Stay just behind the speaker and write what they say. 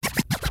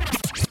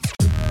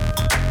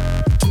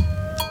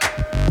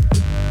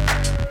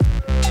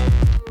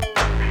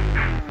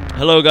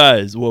Hello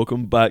guys,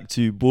 welcome back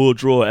to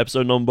BoreDraw,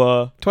 episode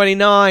number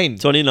 29.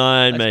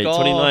 29, mate.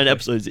 29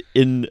 episodes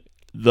in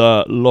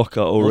the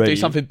locker already. We'll do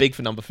something big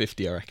for number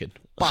 50, I reckon.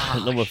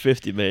 Number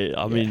 50, mate.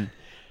 I mean,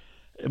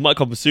 it might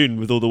come soon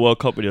with all the World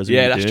Cup videos.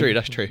 Yeah, that's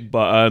true.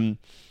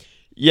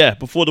 But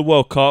before the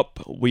World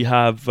Cup, we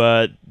have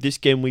this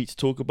game week to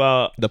talk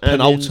about. The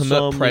penultimate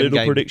some Prem little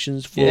game.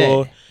 predictions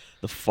for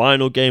the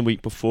final game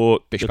week before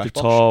the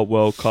Qatar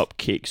World Cup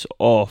kicks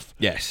off.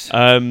 Yes.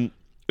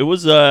 It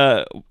was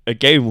a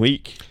game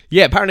week.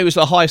 Yeah, apparently it was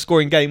the highest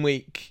scoring game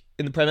week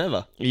in the Prem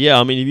ever. Yeah,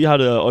 I mean, if you had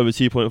over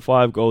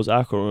 2.5 goals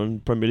ACCA on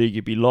Premier League,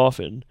 you'd be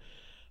laughing.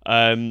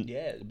 Some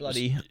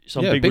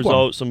big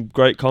results, some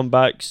great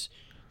comebacks.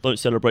 Don't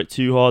celebrate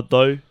too hard,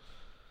 though.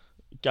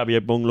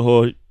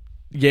 Gabriel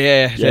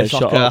Jesus. There's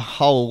like a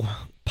whole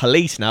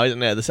police now, isn't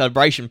there? The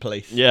celebration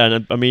police. Yeah,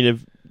 and I mean,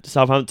 if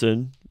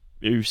Southampton,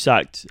 who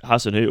sacked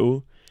Hassan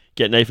Hootel,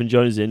 get Nathan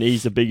Jones in,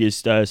 he's the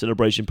biggest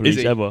celebration police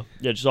ever.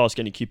 Yeah, just ask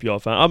any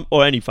QPR fan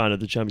or any fan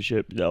of the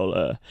Championship.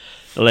 They'll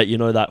let you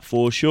know that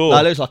for sure.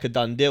 That looks like a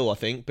done deal, I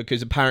think,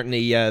 because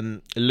apparently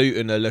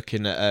Luton are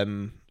looking at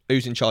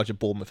who's in charge of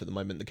Bournemouth at the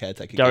moment, the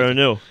caretaker. Gary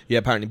O'Neill. Yeah,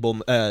 apparently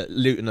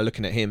Luton are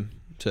looking at him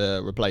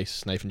to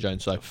replace Nathan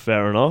Jones. So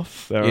fair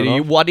enough.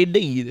 What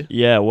indeed?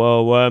 Yeah,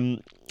 well,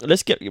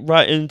 let's get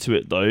right into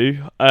it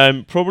though.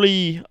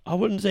 Probably, I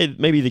wouldn't say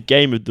maybe the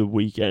game of the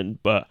weekend,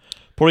 but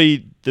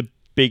probably the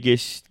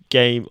biggest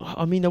game.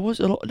 I mean, there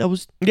was a lot. There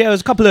was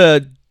a couple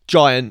of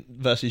giant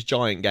versus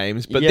giant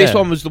games, but this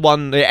one was the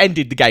one that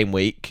ended the game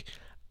week,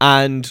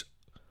 and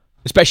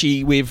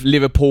especially with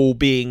Liverpool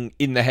being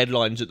in the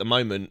headlines at the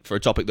moment for a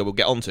topic that we'll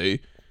get onto,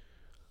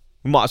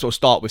 we might as well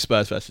start with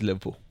Spurs versus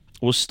Liverpool.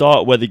 We'll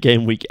start where the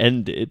game week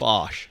ended.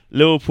 Bosh.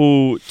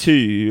 Liverpool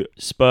 2,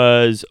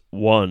 Spurs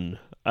 1.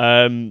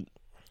 Well,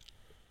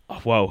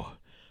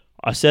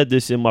 I said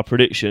this in my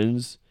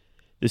predictions.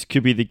 This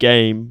could be the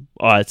game.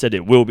 I said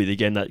it will be the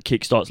game that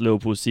kickstarts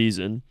Liverpool's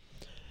season.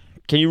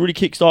 Can you really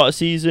kickstart a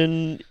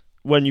season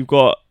when you've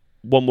got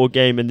one more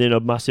game and then a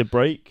massive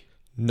break?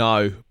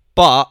 No,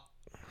 but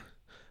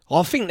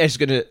I think there's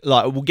gonna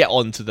we'll get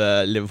on to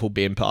the Liverpool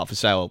being put up for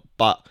sale,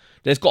 but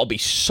there's got to be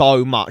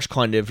so much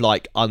kind of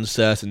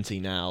uncertainty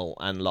now,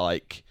 and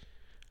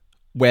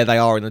where they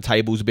are in the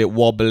table's a bit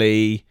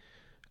wobbly.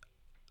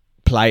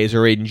 Players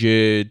are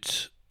injured.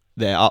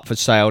 They're up for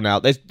sale now.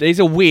 There's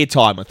a weird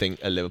time, I think,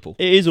 at Liverpool.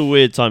 It is a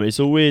weird time. It's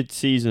a weird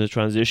season of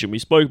transition. We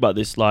spoke about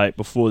this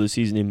before the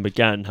season even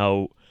began,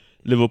 how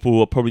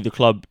Liverpool are probably the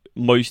club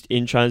most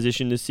in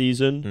transition this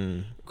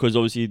season, because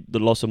obviously the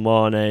loss of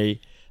Mane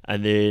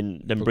and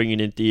then them bringing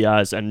in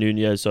Diaz and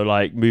Nunez, so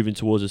moving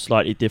towards a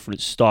slightly different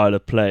style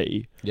of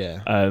play.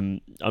 Yeah.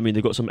 I mean,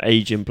 they've got some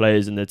aging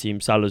players in their team.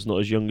 Salah's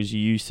not as young as he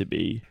used to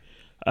be.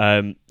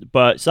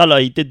 But Salah,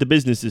 he did the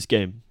business this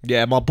game.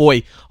 Yeah, my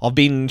boy. I've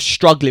been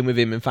struggling with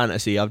him in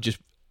fantasy. I've just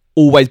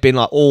always been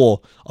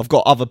I've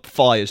got other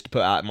fires to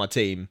put out in my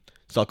team,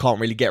 so I can't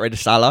really get rid of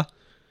Salah.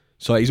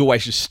 So he's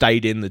always just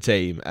stayed in the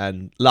team,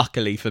 and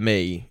luckily for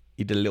me,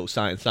 he did a little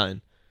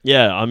something.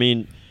 Yeah, I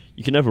mean,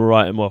 you can never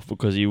write him off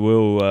because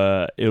he'll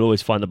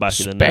always find the back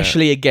of the net.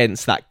 Especially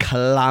against that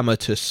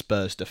calamitous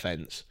Spurs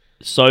defence.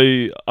 So,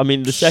 I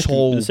mean, the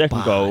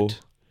second goal,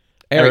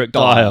 Eric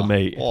Dyer,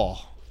 mate.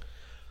 Oh.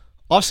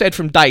 I've said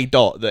from day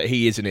dot that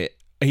he isn't it.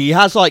 He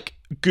has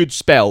good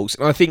spells,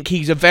 and I think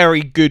he's a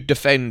very good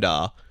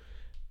defender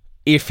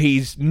if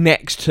he's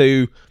next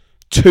to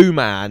two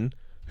man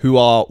who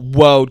are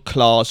world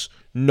class,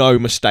 no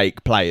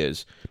mistake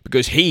players,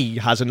 because he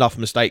has enough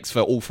mistakes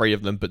for all three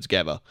of them put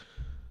together.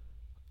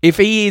 If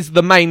he is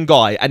the main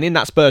guy, and in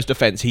that Spurs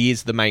defence he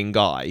is the main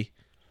guy,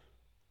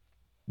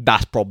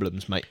 that's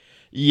problems, mate.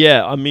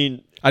 Yeah, I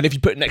mean, and if you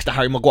put it next to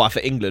Harry Maguire for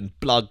England,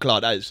 blood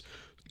clot, that is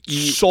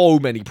so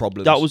many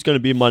problems. That was going to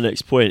be my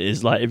next point,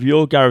 is if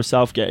you're Gareth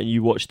Southgate and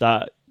you watch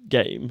that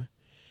game,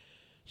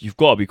 you've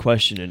got to be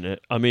questioning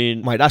it. I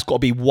mean, mate, that's got to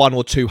be one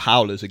or two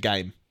howlers a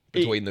game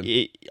between them.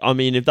 I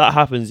mean, if that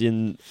happens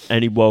in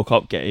any World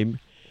Cup game,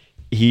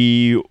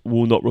 he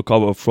will not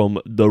recover from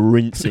the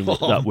rinsing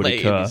that would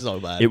occur.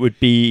 So bad. It would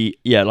be,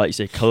 like you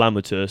say,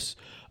 calamitous.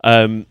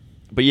 But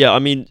yeah, I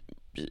mean,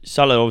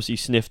 Salah obviously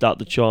sniffed out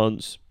the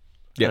chance.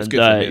 Yeah, and it's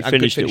good he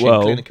finished it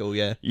well. Clinical,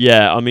 yeah.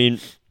 Yeah, I mean,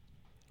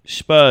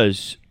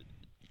 Spurs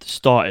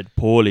started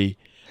poorly,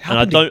 and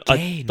I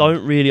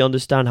don't really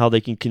understand how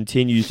they can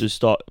continue to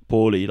start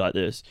poorly like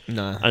this.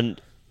 No. And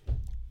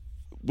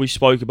we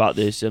spoke about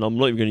this, and I'm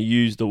not even going to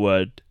use the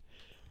word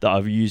that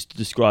I've used to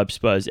describe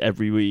Spurs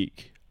every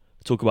week.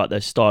 Talk about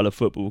their style of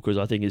football, because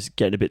I think it's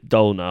getting a bit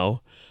dull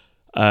now.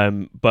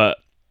 But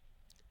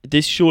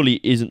this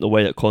surely isn't the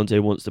way that Conte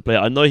wants to play.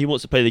 I know he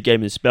wants to play the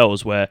game in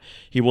spells where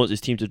he wants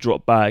his team to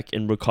drop back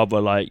and recover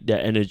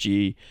their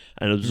energy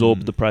and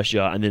absorb the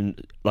pressure, and then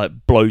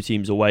blow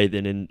teams away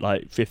then in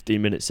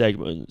 15-minute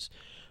segments.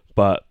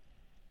 But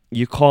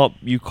you can't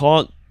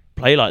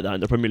play like that in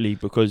the Premier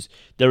League, because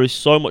there is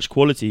so much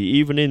quality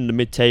even in the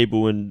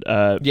mid-table and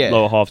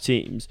lower half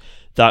teams,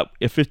 that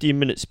a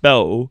 15-minute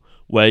spell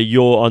where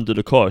you're under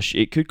the cosh,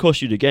 it could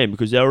cost you the game,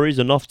 because there is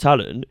enough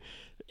talent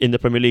in the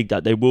Premier League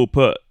that they will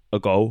put a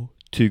goal,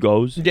 2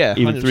 goals, Yeah,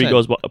 even 3 100%.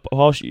 goals, but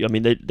partially. I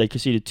mean, they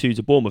conceded 2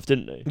 to Bournemouth,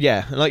 didn't they?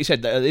 Yeah, and like you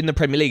said, in the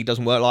Premier League, it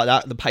doesn't work like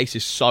that. The pace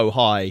is so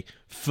high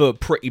for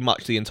pretty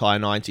much the entire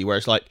 90,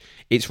 whereas like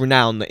it's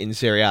renowned that in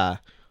Serie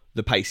A,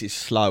 the pace is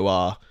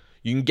slower.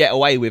 You can get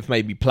away with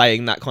maybe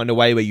playing that kind of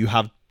way where you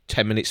have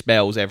 10-minute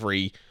spells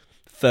every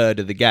third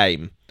of the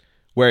game.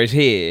 Whereas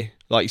here,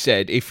 like you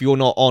said, if you're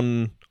not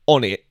on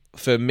it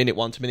for minute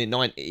 1 to minute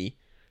 90,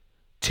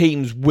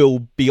 teams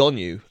will be on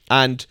you.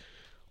 And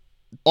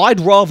I'd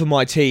rather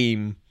my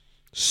team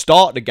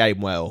start the game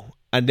well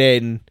and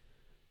then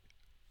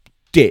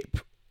dip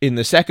in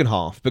the second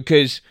half,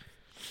 because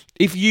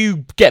if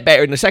you get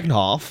better in the second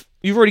half,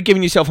 you've already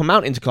given yourself a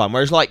mountain to climb.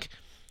 Whereas, like,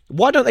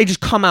 why don't they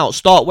just come out,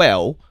 start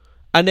well,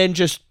 and then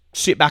just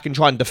sit back and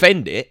try and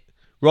defend it,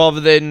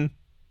 rather than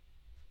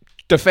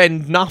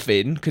defend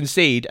nothing,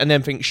 concede, and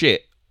then think,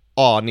 shit,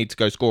 I need to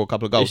go score a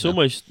couple of goals. It's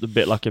almost a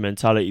bit like a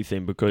mentality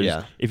thing, because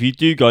Yeah. if you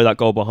do go that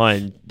goal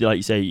behind, like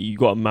you say, you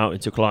got a mountain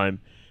to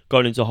climb.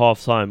 Going into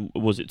half time,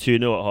 was it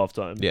 2-0 at half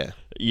time? Yeah.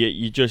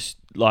 You just,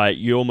 like,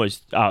 you're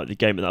almost out of the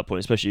game at that point,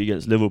 especially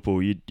against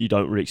Liverpool. You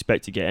don't really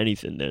expect to get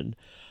anything then.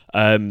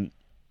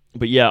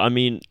 But yeah, I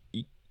mean,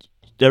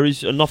 there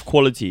is enough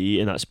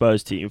quality in that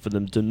Spurs team for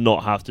them to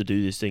not have to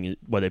do this thing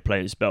where they play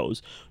in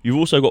spells. You've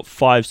also got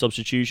 5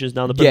 substitutions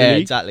down the Premier League.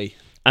 Yeah, exactly.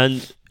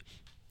 And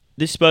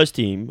this Spurs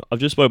team, I've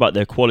just spoke about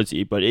their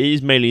quality, but it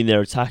is mainly in their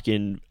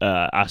attacking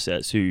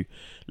assets who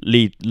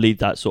lead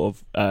that sort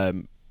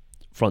of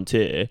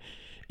frontier.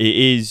 It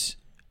is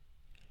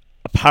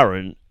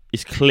apparent,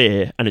 it's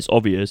clear, and it's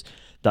obvious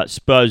that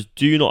Spurs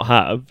do not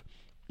have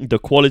the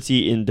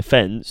quality in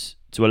defence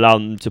to allow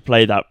them to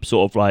play that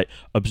sort of like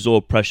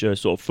absorb pressure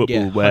sort of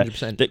football, where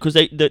 100%. because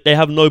they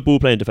have no ball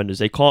playing defenders.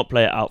 They can't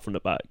play it out from the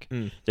back.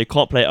 They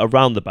can't play it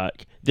around the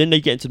back. Then they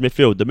get into the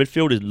midfield. The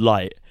midfield is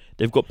light.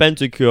 They've got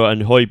Bentancur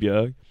and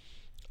Højbjerg.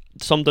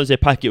 Sometimes they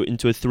pack it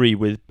into a 3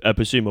 with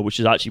Basuma, which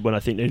is actually when I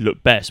think they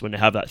look best, when they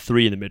have that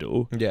 3 in the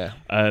middle. Yeah.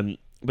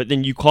 But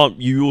then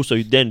you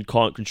also then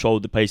can't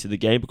control the pace of the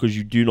game, because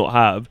you do not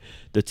have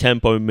the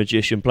tempo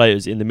magician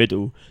players in the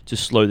middle to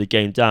slow the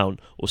game down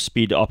or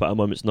speed it up at a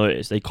moment's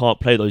notice. They can't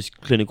play those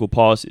clinical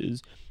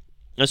passes.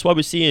 That's why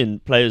we're seeing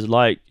players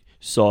like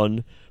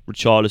Son,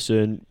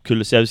 Richarlison,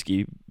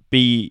 Kulusevski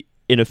be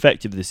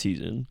ineffective this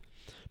season,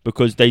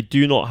 because they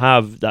do not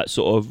have that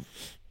sort of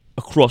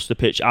across the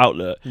pitch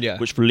outlet,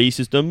 which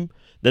releases them.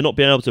 They're not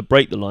being able to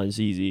break the lines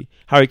easy.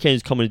 Harry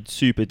Kane's coming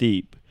super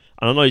deep.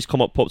 And I know he's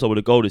popped up with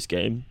a goal this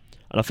game,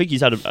 and I think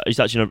he's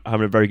actually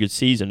having a very good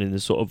season in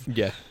this sort of.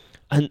 Yeah.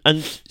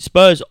 And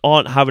Spurs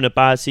aren't having a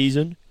bad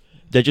season;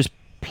 they're just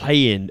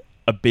playing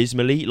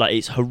abysmally. Like,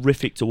 it's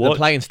horrific to watch. The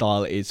playing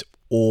style is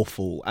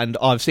awful, and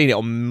I've seen it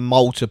on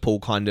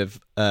multiple kind of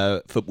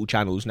football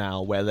channels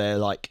now, where they're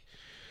like,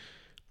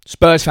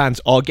 Spurs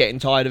fans are getting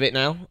tired of it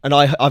now. And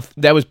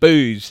there was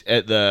boos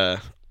at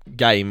the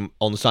game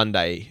on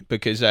Sunday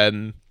because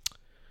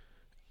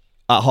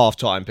at half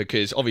time,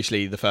 because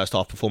obviously the first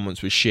half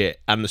performance was shit,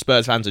 and the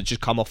Spurs fans had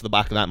just come off the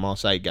back of that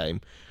Marseille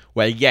game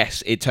where,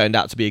 yes, it turned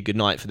out to be a good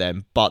night for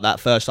them, but that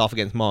first half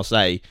against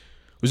Marseille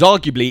was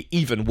arguably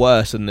even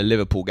worse than the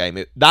Liverpool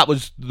game. That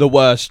was the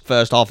worst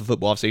first half of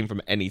football I've seen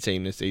from any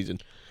team this season.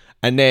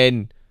 And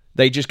then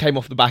they just came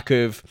off the back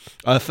of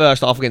a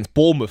first half against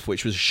Bournemouth,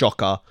 which was a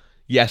shocker.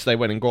 Yes, they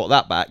went and got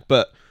that back,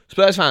 but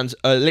Spurs fans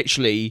are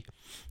literally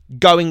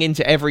going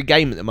into every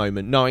game at the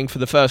moment knowing for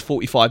the first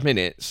 45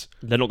 minutes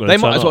they're not going to.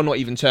 They might as well not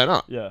even turn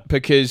up. Yeah.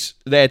 Because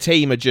their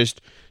team are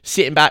just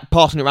sitting back,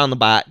 passing around the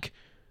back,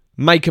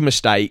 make a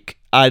mistake,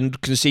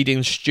 and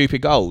conceding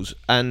stupid goals.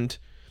 And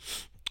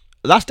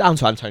that's down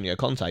to Antonio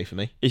Conte for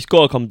me. It's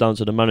got to come down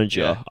to the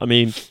manager. Yeah. I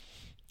mean,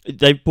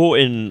 they've brought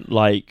in,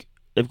 like,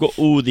 they've got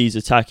all these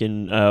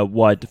attacking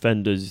wide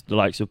defenders, the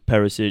likes of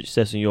Perisic,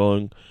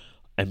 Sessegnon,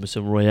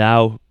 Emerson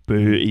Royale.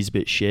 Boo, he's a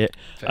bit shit.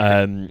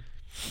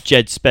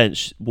 Jed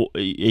Spence,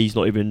 he's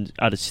not even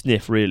had a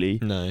sniff really.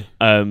 No.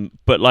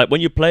 But like,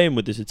 when you're playing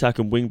with this attack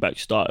and wing back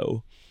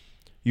style,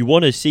 you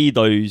want to see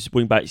those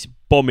wing backs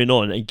bombing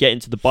on and getting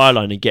to the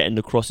byline and getting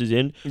the crosses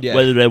in. Yeah.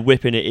 Whether they're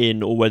whipping it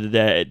in or whether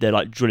they're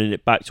like drilling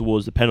it back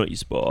towards the penalty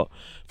spot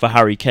for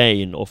Harry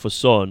Kane or for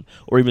Son,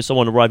 or even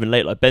someone arriving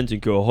late like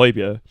Bentancur or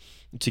Højbjerg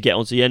to get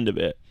onto the end of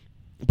it.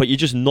 But you're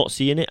just not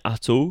seeing it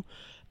at all.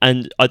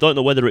 And I don't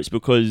know whether it's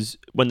because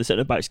when the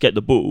centre backs get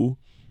the ball,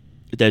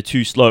 they're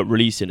too slow at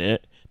releasing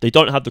it. They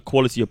don't have the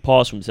quality of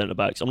pass from centre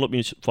backs. I'm not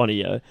being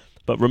funny here,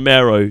 but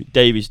Romero,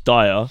 Davies,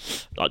 Dyer.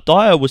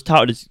 Dyer was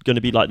touted as going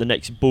to be like the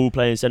next ball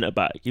playing centre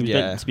back. He was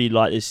meant to be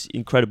like this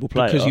incredible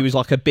player because he was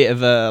like a bit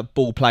of a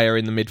ball player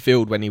in the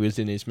midfield when he was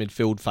in his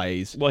midfield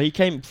phase. Well, he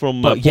came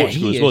from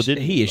Portugal as well,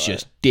 didn't he? He is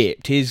just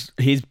dipped. His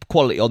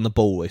quality on the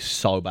ball is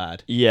so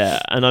bad. Yeah,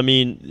 and I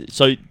mean,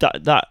 so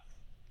that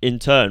in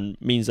turn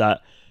means that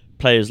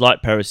players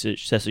like Perisic,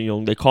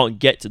 Sessegnon, they can't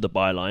get to the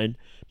byline,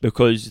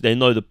 because they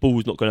know the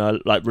ball's not going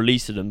to like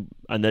release to them.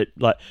 And they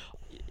like,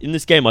 in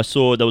this game I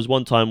saw there was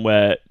one time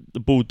where the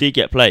ball did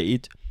get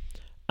played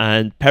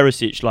and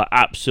Perisic like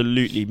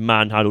absolutely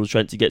manhandled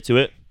Trent to get to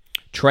it.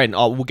 Trent.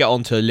 We'll get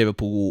on to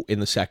Liverpool in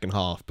the second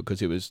half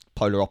because it was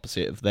polar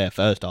opposite of their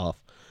first half.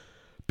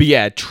 But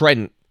yeah,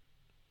 Trent.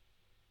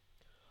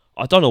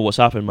 I don't know what's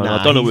happened, man.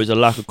 I don't know if it's a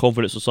lack of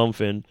confidence or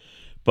something,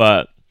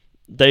 but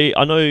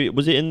I know,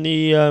 was it in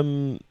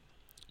the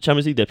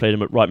Champions League they played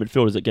him at right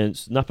midfielders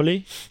against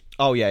Napoli?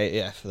 Oh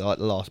yeah, for like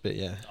the last bit,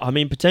 yeah. I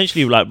mean,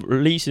 potentially like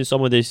releasing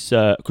some of this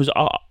because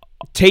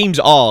teams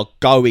are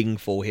going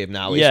for him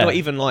now. It's not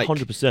even like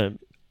 100%.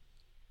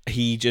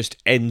 He just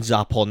ends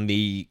up on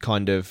the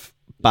kind of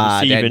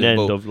bad receiving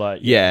end of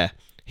like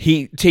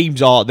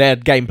teams are their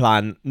game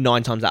plan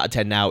 9 times out of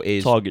 10 now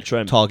is target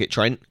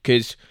Trent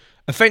because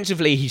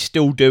offensively he's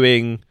still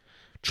doing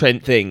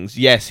Trent things.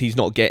 Yes, he's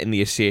not getting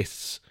the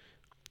assists,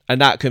 and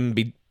that can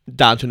be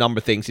down to a number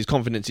of things. His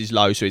confidence is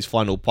low, so his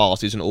final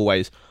pass isn't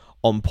always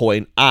on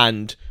point.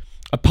 And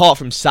apart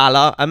from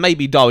Salah and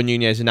maybe Darwin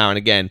Nunez now and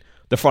again,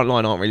 the front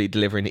line aren't really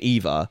delivering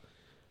either.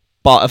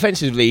 But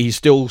offensively, he's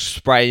still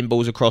spraying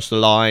balls across the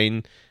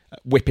line,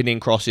 whipping in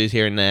crosses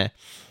here and there.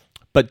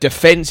 But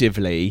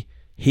defensively,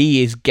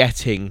 he is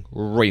getting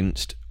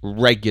rinsed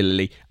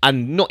regularly,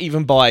 and not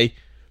even by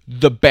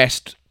the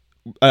best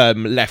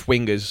left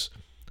wingers.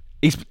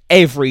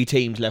 Every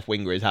team's left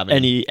winger is having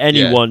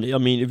anyone. Yeah. I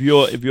mean, if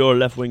you're a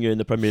left winger in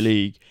the Premier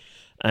League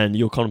and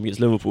you're coming against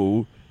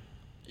Liverpool,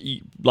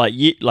 like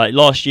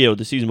last year or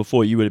the season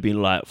before, you would have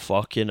been like,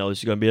 "Fucking hell, this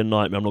is going to be a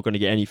nightmare. I'm not going to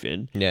get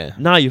anything." Yeah.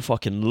 Now you're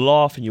fucking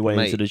laughing your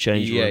way into the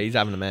change room. Yeah, he's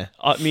having a mare.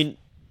 I mean,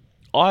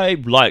 I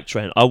like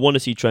Trent. I want to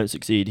see Trent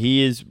succeed.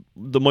 He is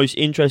the most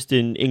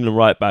interesting England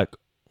right back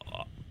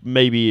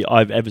maybe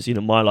I've ever seen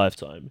in my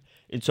lifetime.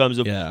 In terms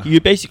of you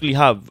basically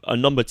have a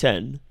number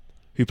 10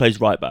 who plays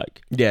right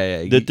back.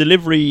 Yeah. The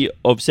delivery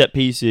of set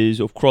pieces,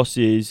 of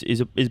crosses,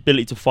 his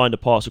ability to find a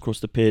pass across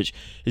the pitch,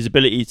 his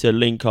ability to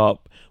link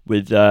up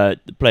with the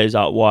players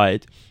out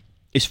wide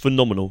is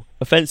phenomenal.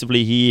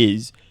 Offensively, he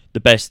is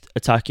the best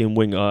attacking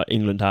winger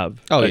England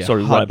have.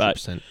 Right back.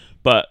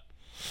 But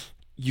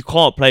you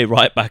can't play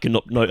right back and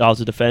not know how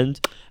to defend.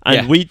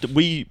 And we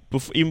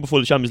even before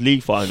the Champions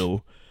League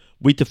final,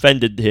 we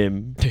defended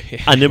him,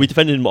 and then we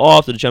defended him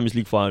after the Champions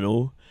League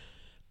final.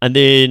 And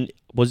then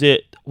was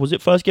it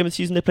first game of the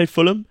season they played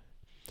Fulham,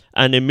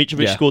 and then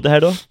Mitrovic scored the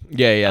header.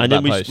 Yeah. And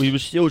then we were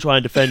still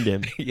trying to defend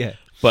him. Yeah,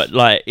 but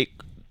like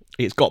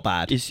it's got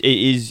bad.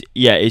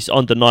 It's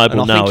undeniable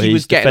and now. I think he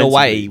was getting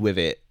away with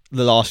it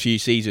the last few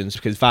seasons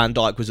because Van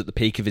Dijk was at the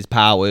peak of his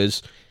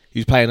powers. He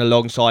was playing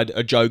alongside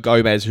a Joe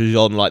Gomez who's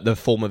on like the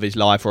form of his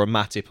life, or a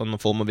Matip on the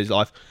form of his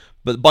life.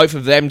 But both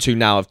of them two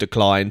now have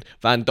declined.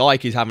 Van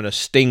Dijk is having a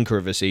stinker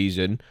of a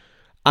season.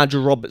 Andrew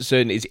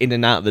Robertson is in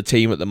and out of the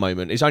team at the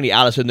moment. It's only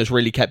Alisson that's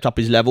really kept up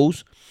his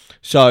levels.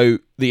 So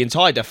the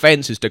entire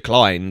defence has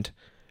declined.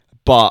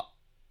 But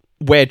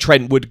where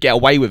Trent would get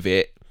away with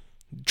it,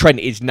 Trent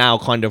is now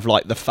kind of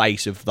like the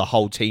face of the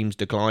whole team's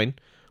decline.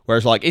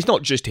 Whereas like it's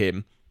not just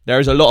him. There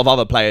is a lot of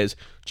other players.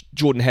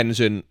 Jordan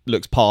Henderson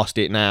looks past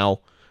it now.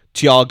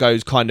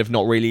 Thiago's kind of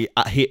not really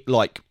hit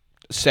like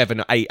 7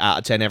 or 8 out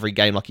of 10 every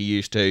game like he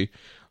used to.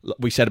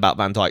 We said about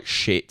Van Dijk,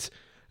 shit.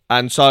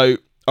 And so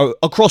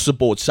across the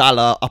board,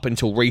 Salah up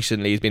until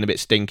recently has been a bit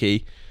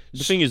stinky.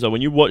 The thing is though,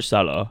 when you watch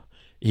Salah,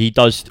 he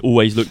does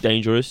always look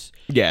dangerous.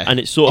 Yeah, and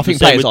it's sort of I think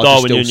the same with players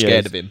Darwin still Nunez.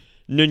 Scared of him.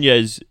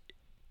 Nunez,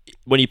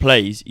 when he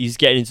plays, he's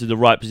getting into the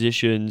right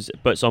positions,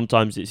 but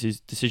sometimes it's his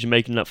decision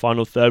making in that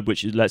final third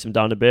which lets him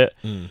down a bit.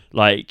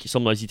 Like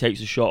sometimes he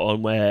takes a shot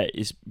on where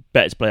it's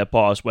better to play a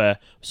pass where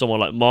someone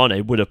like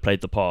Mane would have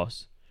played the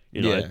pass,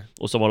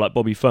 or someone like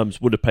Bobby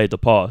Firms would have played the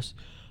pass.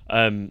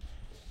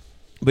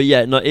 But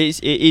yeah, no,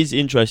 it is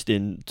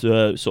interesting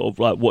to sort of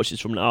like watch this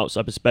from an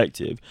outside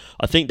perspective.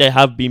 I think they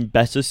have been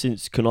better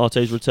since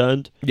Konate's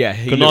returned. Yeah,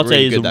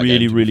 Konate is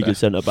a really good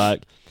centre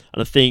back,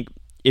 and I think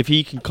if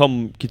he can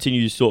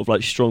continue sort of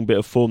like strong bit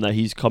of form that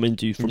he's come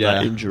into from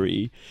that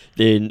injury,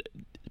 then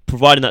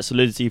providing that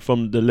solidity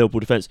from the Liverpool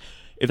defence,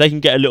 if they can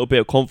get a little bit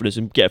of confidence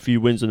and get a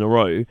few wins in a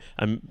row,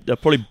 and they'll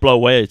probably blow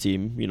away a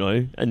team,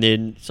 and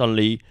then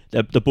suddenly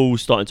the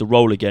ball's starting to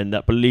roll again,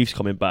 that belief's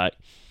coming back.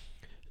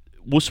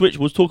 We'll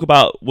talk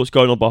about what's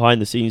going on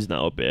behind the scenes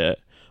now a bit.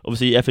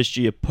 Obviously,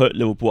 FSG have put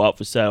Liverpool out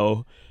for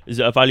sale. Is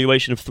it a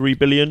valuation of 3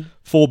 billion?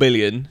 4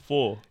 billion.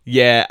 4.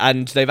 Yeah,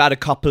 and they've had a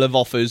couple of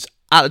offers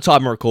at the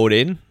time of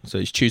recording, so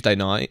it's Tuesday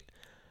night.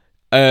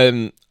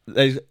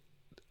 There's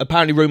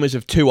apparently rumours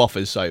of 2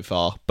 offers so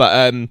far.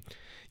 But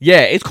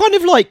it's kind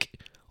of like,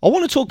 I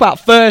want to talk about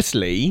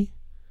firstly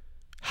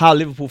how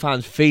Liverpool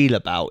fans feel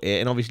about it.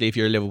 And obviously, if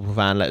you're a Liverpool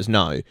fan, let us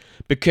know.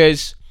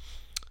 Because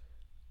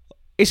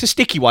it's a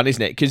sticky one,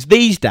 isn't it? Because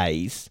these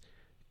days,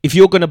 if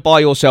you're going to buy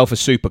yourself a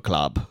super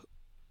club,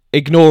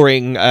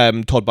 ignoring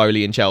Todd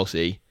Boehly and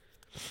Chelsea,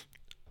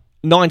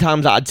 9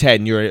 times out of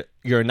 10, you're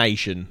a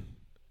nation.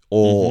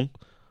 Or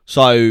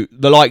so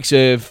the likes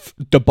of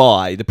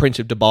Dubai, the Prince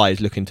of Dubai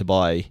is looking to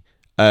buy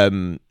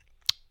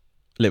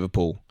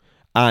Liverpool,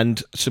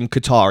 and some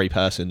Qatari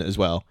person as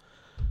well.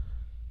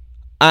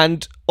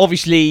 And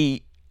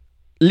obviously,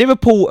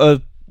 Liverpool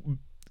have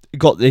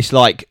got this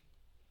like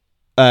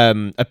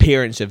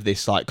appearance of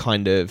this like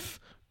kind of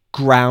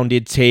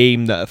grounded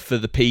team that are for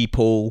the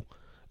people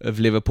of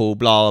Liverpool,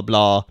 blah, blah,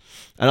 blah.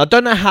 And I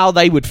don't know how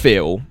they would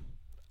feel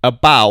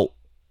about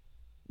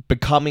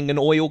becoming an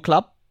oil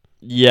club,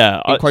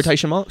 Yeah, in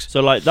quotation marks.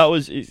 So like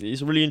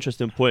it's a really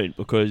interesting point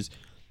because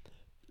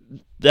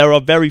there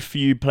are very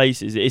few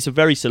places. It's a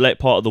very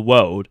select part of the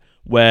world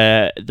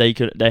where they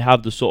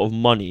have the sort of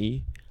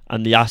money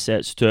and the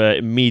assets to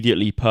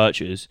immediately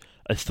purchase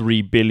a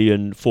 $3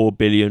 billion, $4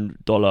 billion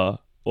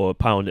or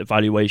pound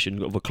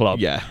valuation of a club.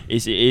 Yeah.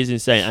 It is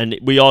insane. And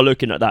we are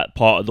looking at that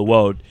part of the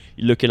world.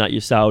 You're looking at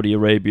your Saudi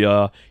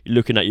Arabia, you're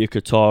looking at your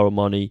Qatar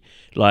money,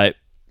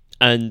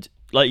 and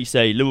like you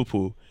say,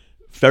 Liverpool,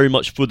 very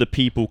much for the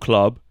people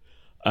club,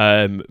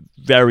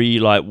 very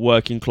like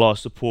working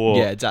class support.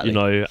 Yeah,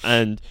 exactly.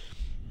 And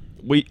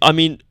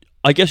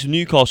I guess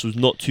Newcastle's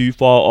not too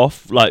far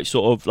off. You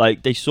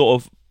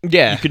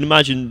can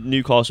imagine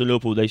Newcastle and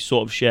Liverpool, they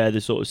sort of share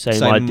the sort of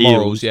same ideals.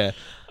 Morals, yeah.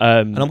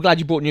 And I'm glad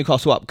you brought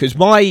Newcastle up, because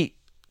my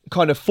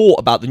kind of thought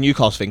about the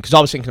Newcastle thing, because I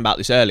was thinking about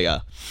this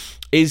earlier,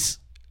 is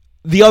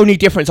the only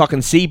difference I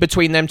can see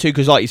between them two,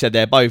 because like you said,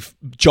 they're both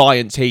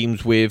giant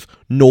teams with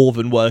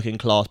northern working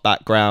class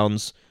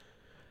backgrounds,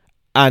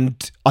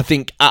 and I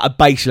think at a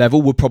base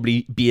level would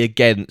probably be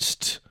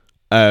against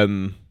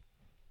kind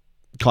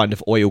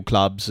of oil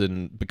clubs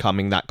and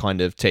becoming that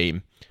kind of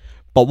team.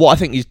 But what I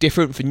think is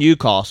different for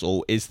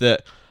Newcastle is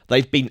that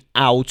they've been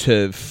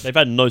They've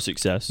had no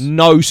success.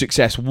 No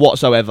success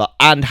whatsoever,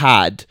 and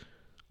had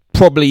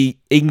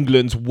probably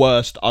England's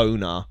worst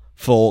owner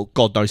for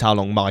God knows how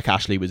long. Mike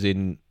Ashley was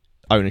in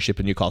ownership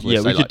of Newcastle.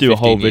 Yeah, we could do a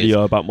whole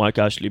video about Mike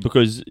Ashley,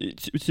 because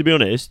to be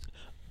honest,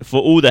 for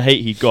all the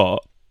hate he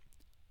got,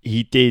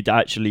 he did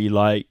actually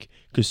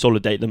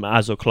consolidate them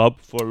as a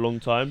club for a long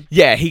time.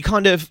 Yeah, he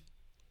kind of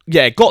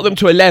got them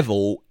to a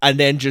level and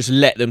then just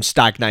let them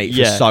stagnate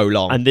for so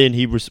long. And then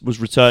he was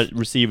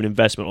receiving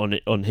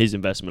investment on his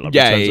investment,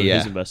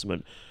 his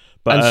investment.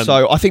 But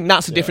so I think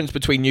that's the difference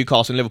between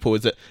Newcastle and Liverpool,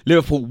 is that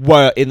Liverpool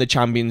were in the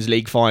Champions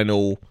League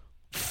final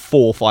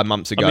 4 or 5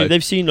 months ago. I mean,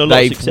 they've seen a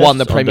lot of success. They've won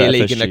the Premier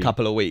League FSG in a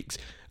couple of weeks,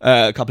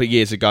 a couple of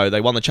years ago.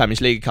 They won the Champions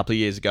League a couple of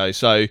years ago.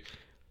 So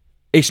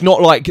it's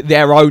not like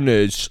their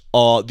owners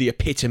are the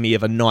epitome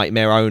of a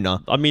nightmare owner.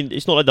 I mean,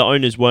 it's not like the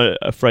owners weren't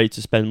afraid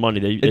to spend money.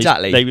 They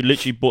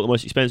literally bought the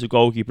most expensive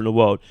goalkeeper in the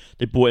world.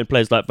 They bought in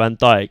players like Van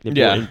Dijk. They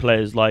bought in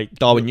players like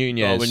Darwin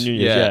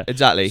Núñez. Yeah,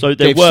 exactly. So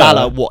they were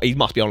Salah. He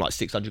must be on like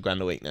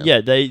 $600,000 a week now.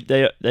 Yeah,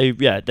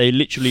 they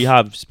literally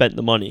have spent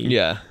the money.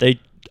 Yeah,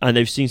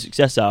 they've seen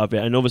success out of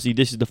it. And obviously,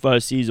 this is the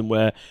first season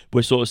where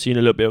we're sort of seeing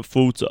a little bit of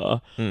falter.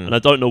 And I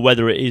don't know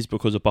whether it is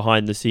because of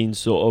behind the scenes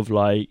sort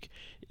of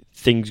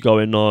things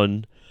going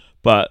on,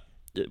 but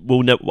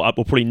we'll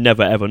probably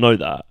never ever know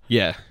that.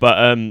 Yeah,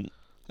 but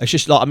it's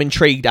just I'm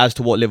intrigued as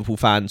to what Liverpool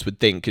fans would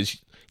think, because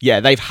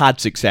they've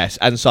had success,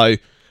 and so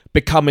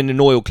becoming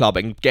an oil club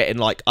and getting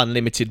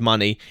unlimited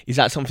money, is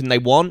that something they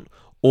want,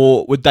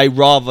 or would they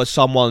rather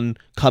someone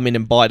come in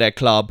and buy their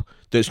club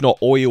that's not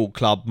oil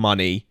club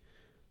money,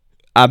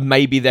 and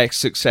maybe their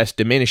success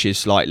diminishes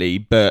slightly,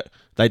 but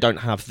they don't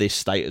have this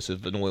status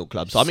of an oil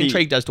club? So I'm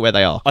intrigued as to where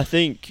they are. I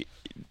think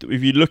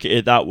if you look at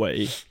it that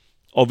way,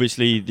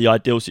 obviously the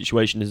ideal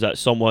situation is that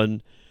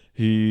someone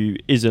who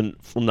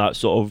isn't from that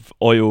sort of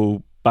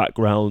oil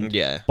background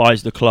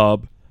buys the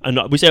club. And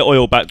we say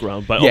oil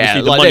background, but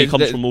obviously the money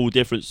comes from all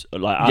different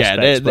aspects.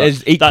 Yeah,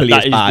 there's equally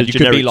as bad. You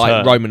could be like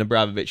term. Roman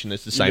Abramovich, and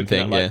it's the same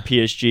thing. At,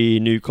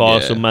 PSG,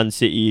 Newcastle, Man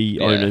City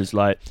owners,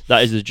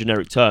 that is the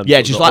generic term.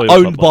 Yeah, just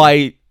owned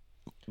by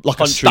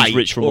a state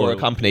rich from or oil. A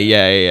company.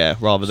 Yeah,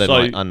 rather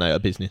than a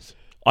business.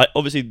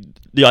 Obviously,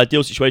 the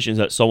ideal situation is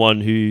that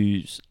someone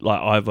who's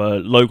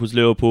either locals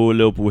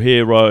Liverpool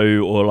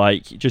hero, or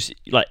just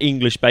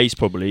English based,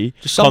 probably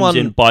just comes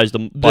in, buys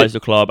the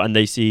club, and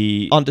they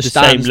see the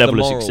same level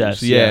of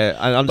success. Yeah,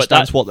 and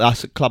understands what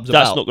that club's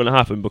about. That's not going to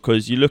happen,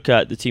 because you look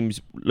at the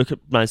teams. Look at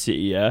Man City.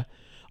 Yeah,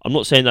 I'm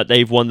not saying that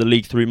they've won the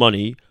league through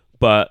money,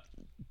 but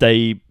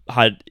the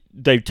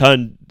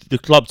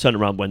club turned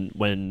around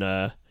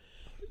when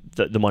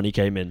the money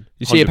came in.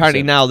 You see, 100%.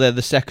 Apparently now they're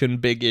the second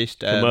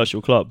biggest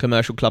commercial club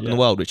in the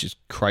world, which is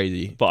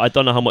crazy. But I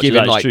don't know how much of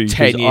that is true.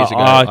 10 years ago,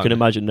 I can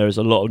imagine there's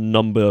a lot of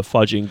number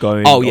fudging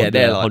going. Oh yeah,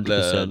 they're like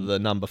the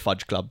number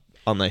fudge club,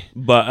 aren't they?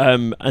 But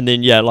and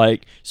then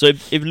so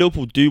if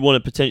Liverpool do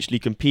want to potentially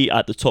compete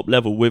at the top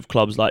level with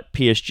clubs like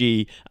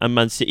PSG and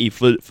Man City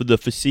for the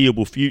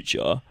foreseeable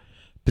future,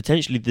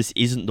 potentially this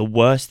isn't the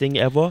worst thing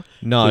ever.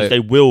 No, because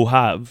they will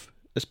have,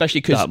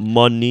 especially because that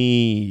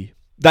money.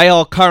 They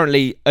are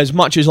currently, as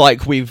much as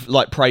we've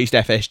praised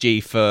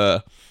FSG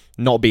for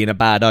not being a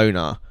bad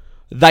owner,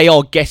 they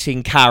are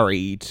getting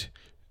carried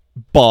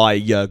by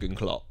Jurgen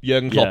Klopp.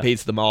 Jurgen Klopp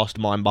is the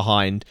mastermind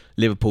behind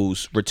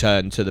Liverpool's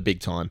return to the big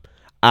time,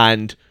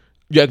 and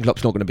Jurgen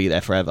Klopp's not going to be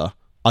there forever.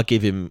 I'll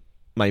give him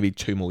maybe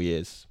 2 more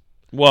years.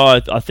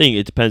 Well, I think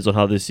it depends on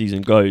how this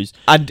season goes.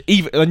 And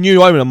even a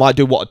new owner might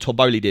do what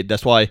Tobolli did.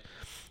 That's why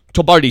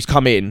Tobolli's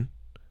come in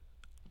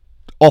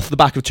off the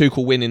back of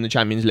Tuchel winning the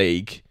Champions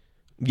League.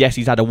 Yes,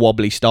 he's had a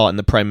wobbly start in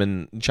the Prem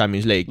and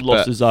Champions League.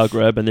 Lost to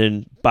Zagreb, and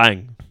then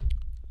bang.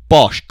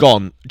 Bosh,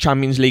 gone.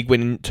 Champions League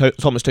winning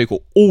Thomas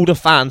Tuchel. All the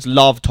fans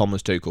love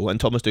Thomas Tuchel, and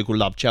Thomas Tuchel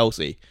loved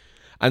Chelsea.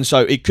 And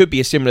so it could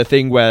be a similar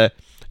thing where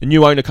a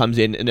new owner comes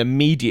in and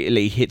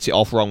immediately hits it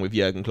off wrong with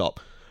Jurgen Klopp,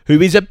 who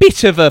is a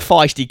bit of a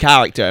feisty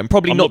character and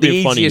probably not the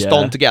easiest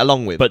on to get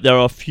along with. But there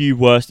are a few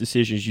worse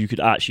decisions you could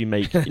actually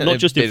make, not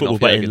just in football,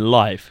 but in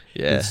life,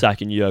 than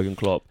sacking Jurgen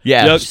Klopp.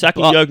 Yeah.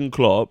 Sacking Jurgen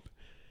Klopp,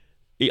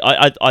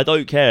 I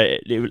don't care.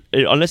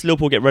 Unless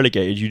Liverpool get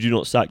relegated, you do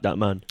not sack that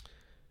man.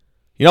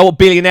 You know what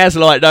billionaires are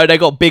like, though? They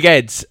got big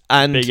heads.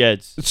 And big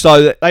heads.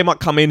 So they might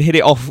come in, hit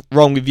it off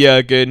wrong with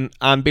Jurgen,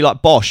 and be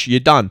like, Bosh, you're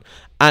done.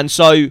 And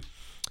so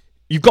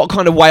you've got to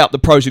kind of weigh up the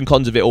pros and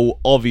cons of it all,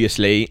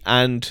 obviously.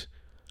 And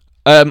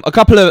one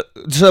person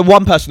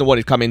that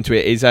wanted to come into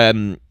it is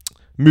Mukesh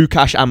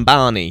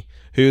Ambani,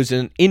 who's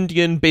an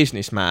Indian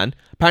businessman.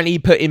 Apparently he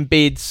put in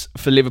bids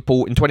for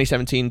Liverpool in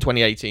 2017,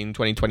 2018,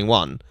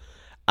 2021,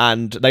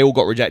 and they all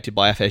got rejected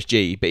by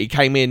FSG. But he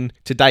came in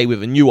today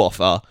with a new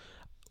offer,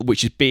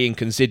 which is being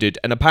considered,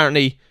 and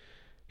apparently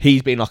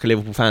he's been like a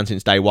Liverpool fan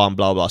since day one,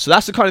 blah blah. So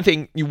that's the kind of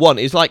thing you want,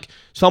 is like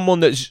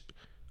someone that's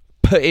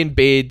put in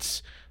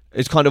bids,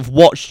 has kind of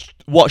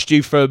watched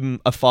you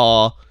from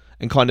afar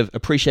and kind of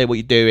appreciate what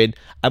you're doing,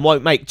 and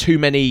won't make too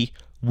many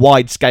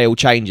wide scale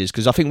changes.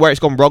 Because I think where it's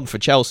gone wrong for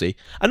Chelsea,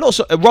 and not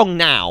so wrong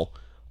now,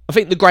 I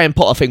think the Graham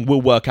Potter thing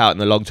will work out in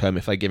the long term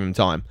if they give him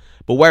time.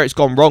 But where it's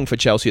gone wrong for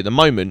Chelsea at the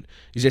moment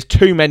is there's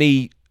too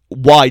many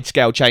wide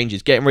scale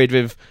changes. Getting rid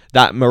of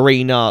that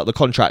Marina, the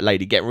contract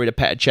lady, getting rid of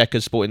Petr Cech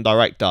as sporting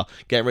director,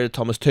 getting rid of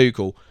Thomas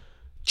Tuchel,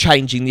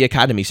 changing the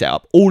academy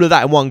setup. All of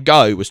that in one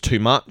go was too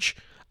much.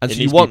 And so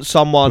you want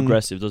someone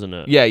progressive, doesn't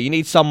it? Yeah, you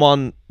need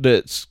someone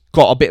that's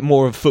got a bit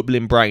more of a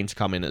footballing brain to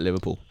come in at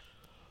Liverpool.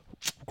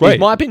 Great. Is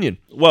my opinion.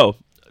 Well,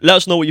 let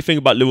us know what you think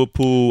about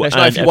Liverpool. Let us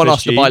know if you want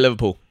us to buy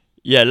Liverpool.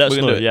 Yeah, let us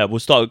know. Yeah, we'll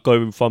start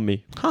going from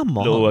me. Come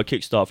on. Little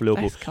kickstart for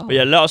Liverpool. But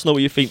yeah, let us know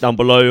what you think down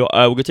below.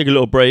 We're going to take a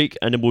little break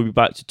and then we'll be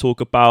back to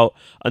talk about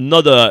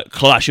another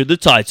Clash of the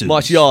Titans.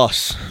 Mighty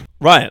arse.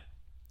 Right.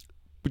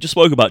 We just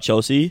spoke about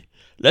Chelsea.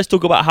 Let's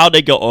talk about how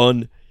they got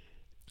on.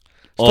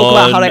 Talk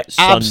about how they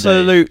Sunday.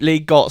 absolutely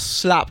got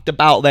slapped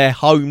about their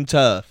home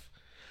turf.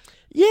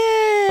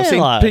 Yeah. I've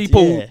seen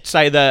people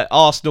say that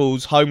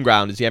Arsenal's home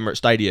ground is the Emirates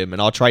Stadium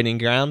and our training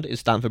ground is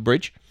Stamford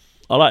Bridge.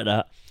 I like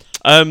that.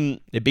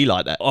 It'd be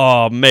like that.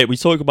 Oh, mate, we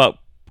talked about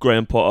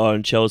Graham Potter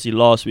and Chelsea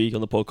last week on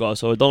the podcast,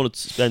 so I don't want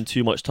to spend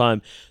too much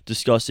time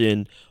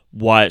discussing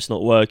why it's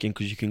not working,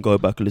 because you can go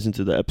back and listen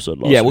to the episode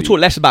last week. Yeah, we'll talk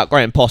less about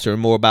Graham Potter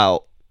and more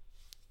about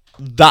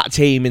that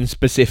team in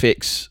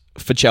specifics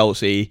for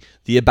Chelsea,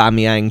 the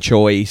Aubameyang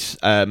choice,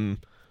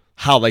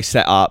 how they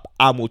set up,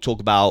 and we'll talk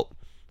about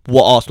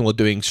what Arsenal are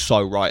doing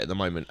so right at the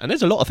moment. And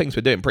there's a lot of things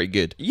we're doing pretty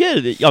good. Yeah,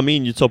 I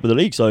mean, you're top of the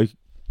league, so...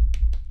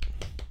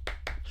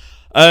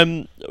 I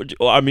mean,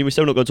 we're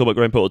still not going to talk about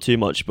Graham Potter too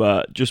much,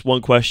 but just one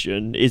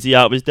question. Is he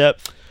out of his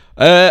depth?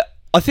 I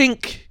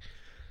think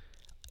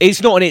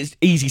it's not an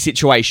easy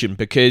situation,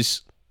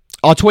 because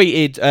I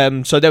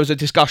tweeted... so there was a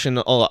discussion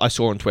I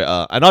saw on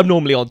Twitter, and I'm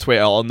normally on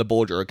Twitter on the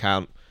BoreDraw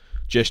account,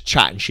 just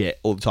chatting shit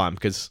all the time,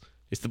 because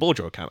it's the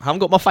BoreDraw account. I haven't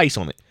got my face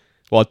on it.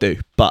 Well, I do,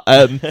 but...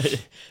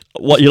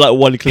 what, you're like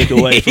one click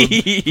away from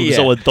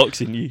someone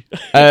doxing you.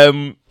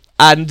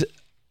 And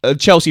a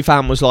Chelsea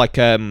fan was like...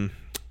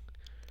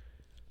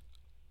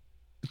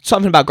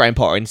 something about Graham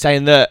Potter and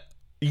saying that,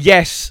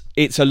 yes,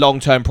 it's a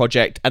long-term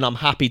project and I'm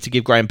happy to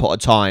give Graham Potter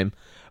time,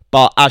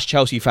 but as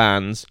Chelsea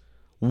fans,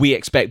 we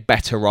expect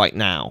better right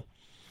now.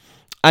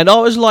 And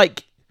I was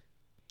like,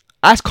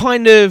 that's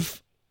kind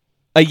of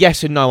a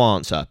yes and no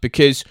answer,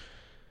 because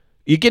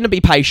you're going to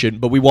be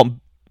patient, but we want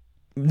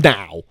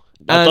now.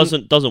 That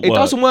doesn't work. It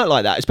doesn't work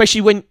like that,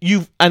 especially when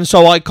you've... And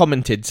so I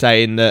commented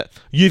saying that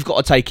you've got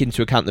to take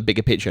into account the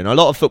bigger picture. And a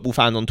lot of football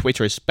fans on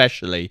Twitter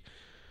especially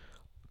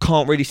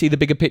can't really see the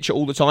bigger picture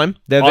all the time.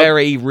 They're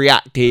very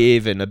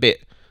reactive and a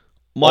bit...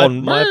 My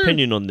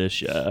opinion on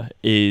this,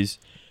 is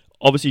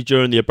obviously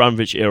during the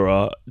Abramovich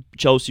era,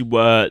 Chelsea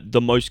were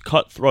the most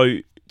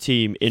cutthroat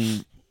team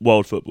in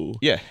world football.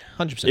 Yeah,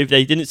 100%. If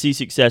they didn't see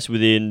success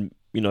within,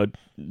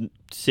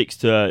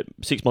 6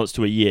 months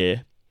to a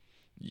year,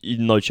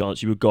 no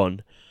chance, you were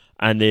gone.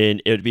 And then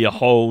it would be a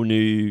whole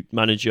new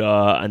manager,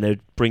 and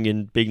they'd bring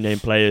in big name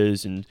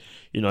players, and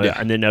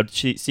and then they'd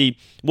see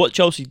what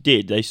Chelsea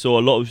did. They saw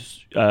a lot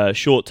of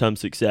short term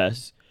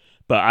success,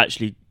 but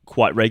actually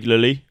quite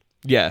regularly.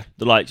 Yeah,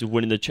 the likes of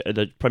winning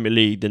the Premier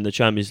League, then the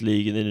Champions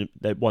League, and then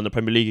they won the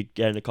Premier League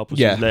again a couple of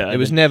seasons later. It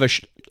was never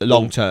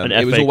long term.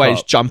 It was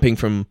always jumping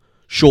from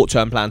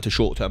short-term plan to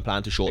short-term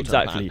plan to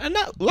short-term plan. And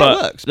that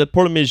works. The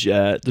problem is,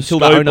 the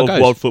scope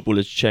of world football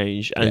has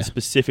changed, and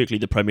specifically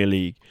the Premier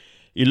League.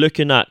 You're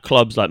looking at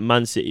clubs like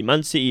Man City.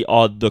 Man City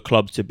are the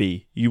club to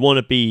be. You want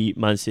to be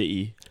Man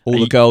City. All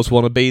the girls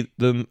want to be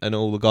them, and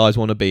all the guys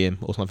want to be him,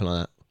 or something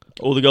like that.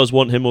 All the girls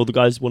want him, all the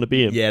guys want to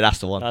be him. Yeah, that's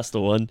the one. That's the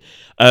one.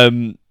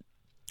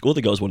 All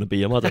the girls want to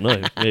be him, I don't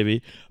know,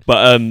 maybe.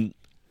 But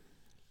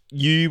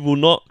you will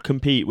not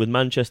compete with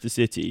Manchester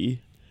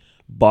City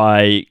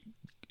by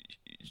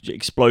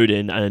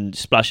exploding and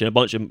splashing a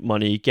bunch of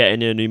money,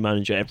 getting a new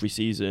manager every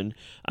season,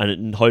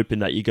 and hoping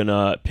that you're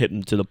gonna pip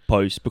them to the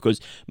post,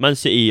 because Man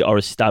City are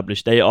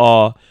established. They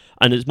are,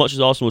 and as much as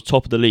Arsenal are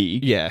top of the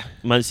league, Yeah.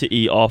 Man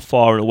City are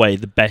far and away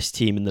the best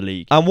team in the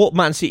league. And what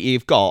Man City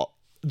have got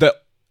that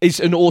is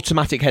an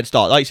automatic head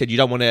start. Like you said, you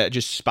don't want to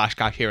just splash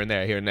cash here and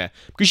there,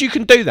 because you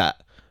can do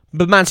that.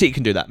 But Man City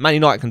can do that. Man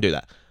United can do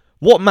that.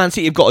 What Man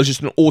City have got is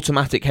just an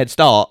automatic head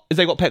start. Is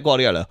they got Pep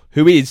Guardiola,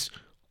 who is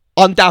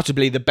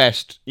undoubtedly the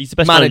best, He's the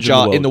best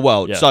manager in the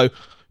world. Yeah. So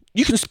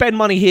you can spend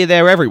money here,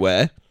 there,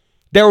 everywhere.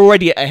 They're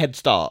already at a head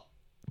start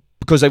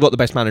because they've got the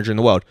best manager in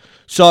the world.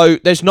 So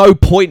there's no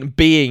point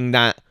being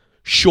that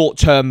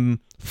short-term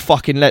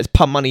fucking let's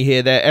pump money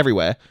here, there,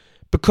 everywhere,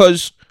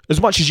 because as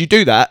much as you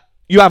do that,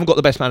 you haven't got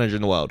the best manager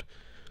in the world.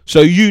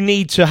 So you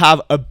need to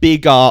have a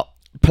bigger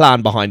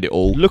plan behind it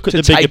all. Look at to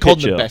the bigger take on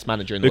picture, the best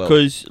manager in the world.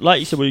 because, like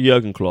you said with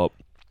Jurgen Klopp,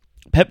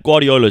 Pep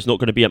Guardiola is not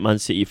going to be at Man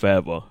City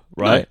forever,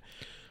 right? No.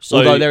 So,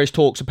 although there is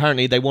talks,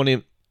 apparently they want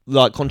him,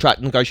 like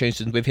contract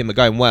negotiations with him are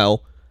going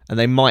well, and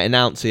they might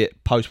announce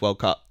it post World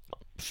Cup.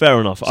 fair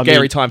enough.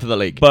 Scary time for the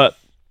league. But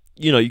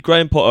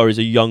Graham Potter is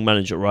a young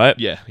manager, right?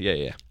 Yeah.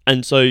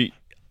 And so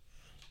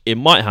it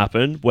might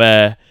happen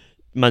where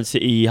Man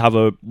City have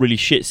a really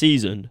shit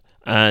season,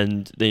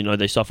 and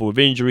they suffer with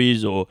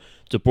injuries, or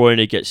De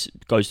Bruyne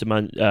goes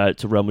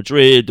to Real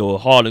Madrid, or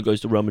Haaland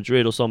goes to Real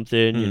Madrid or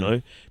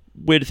something.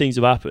 Weird things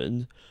have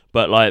happened,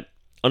 but like,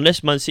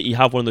 unless Man City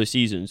have one of those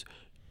seasons,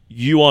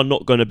 you are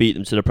not going to beat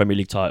them to the Premier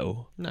League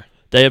title. No.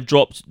 They have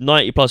dropped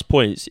 90 plus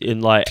points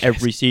in like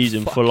every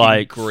season for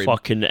like grim.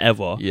 fucking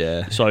ever.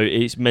 Yeah. So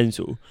it's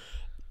mental.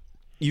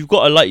 You've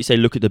got to, like you say,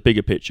 look at the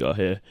bigger picture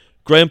here.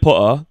 Graham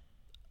Potter,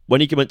 when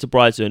he went to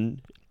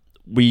Brighton,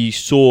 we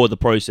saw the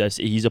process.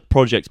 He's a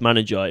project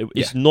manager.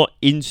 It's not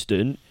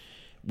instant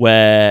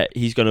where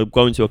he's going to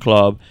go into a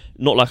club,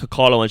 not like a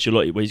Carlo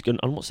Ancelotti, where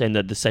I'm not saying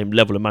they're the same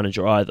level of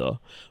manager either,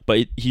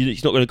 but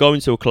he's not going to go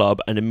into a club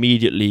and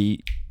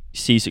immediately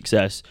see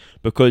success,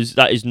 because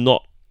that is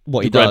not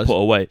what he Graham does.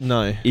 Potter way.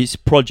 No. It's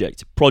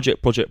project.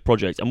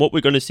 And what we're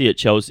going to see at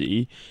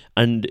Chelsea,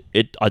 and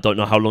I don't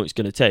know how long it's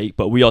going to take,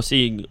 but we are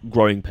seeing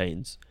growing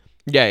pains.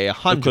 Yeah,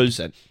 100%. Because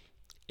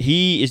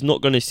he is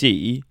not going to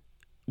see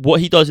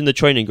what he does in the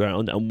training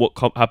ground and what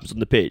happens on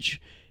the pitch.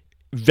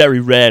 Very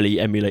rarely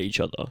emulate each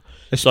other.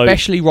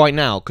 Especially right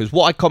now, because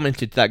what I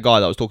commented to that guy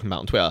that I was talking about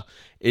on Twitter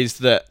is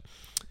that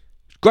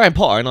Graham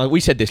Potter, and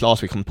we said this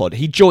last week on the pod,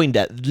 he joined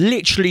at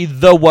literally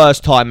the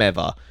worst time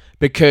ever,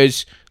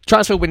 because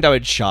transfer window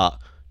had shut,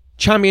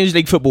 Champions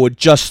League football had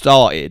just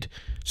started,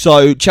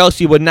 so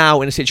Chelsea were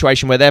now in a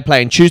situation where they're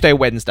playing Tuesday,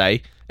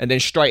 Wednesday, and then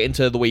straight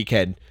into the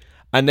weekend,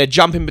 and they're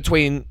jumping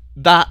between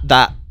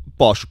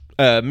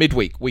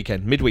midweek,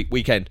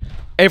 weekend,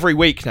 every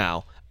week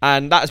now.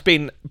 And that's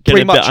been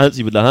pretty much a bit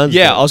antsy with the hands.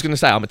 Yeah, I was going to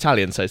say I'm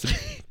Italian, so it's a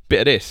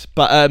bit of this.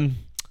 But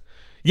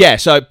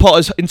so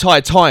Potter's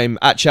entire time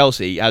at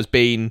Chelsea has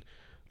been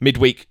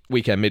midweek,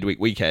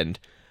 weekend.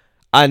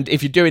 And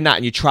if you're doing that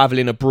and you're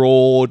travelling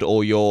abroad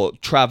or you're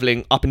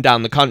travelling up and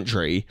down the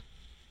country,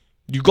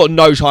 you've got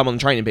no time on the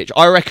training pitch.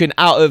 I reckon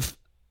out of,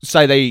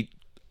 say they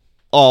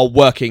are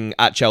working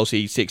at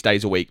Chelsea 6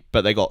 days a week,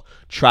 but they got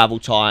travel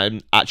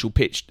time, actual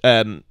pitch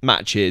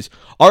matches.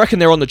 I reckon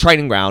they're on the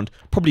training ground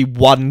probably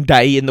 1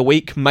 day in the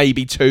week,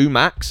 maybe 2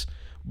 max,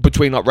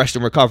 between like rest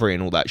and recovery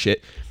and all that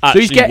shit.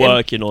 Actually, so he's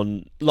working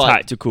on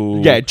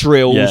tactical,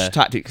 drills,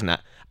 tactics and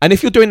that. And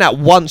if you're doing that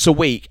once a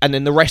week, and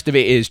then the rest of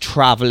it is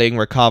traveling,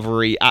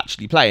 recovery,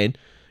 actually playing,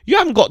 you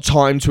haven't got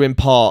time to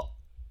impart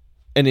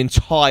an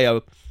entire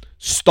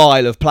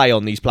style of play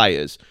on these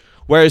players.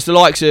 Whereas the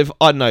likes of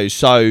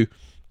who's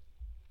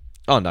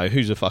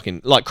a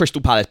fucking... Like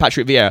Crystal Palace,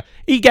 Patrick Vieira.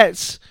 He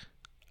gets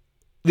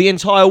the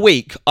entire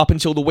week up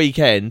until the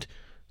weekend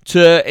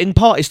to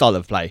impart his style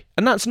of play.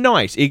 And that's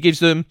nice. It gives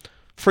them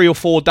 3 or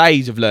 4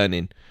 days of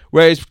learning.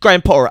 Whereas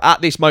Graham Potter,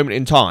 at this moment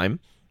in time,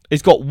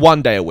 has got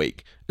 1 day a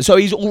week. So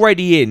he's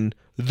already in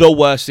the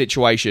worst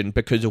situation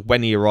because of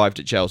when he arrived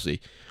at Chelsea.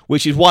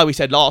 Which is why we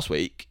said last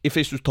week, if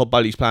this was Todd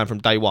Bowley's plan from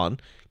day one,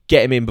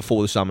 get him in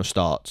before the summer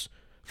starts.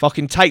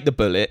 Fucking take the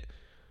bullet.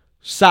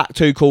 Sack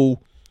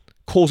Tuchel...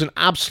 cause an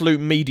absolute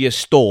media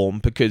storm,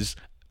 because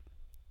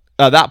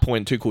at that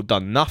point Tuchel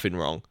done nothing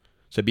wrong,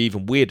 so it'd be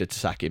even weirder to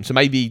sack him. So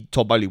maybe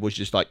Todd Bowley was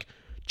just like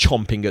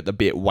chomping at the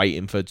bit,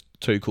 waiting for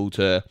Tuchel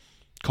to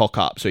cock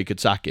up so he could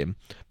sack him.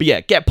 But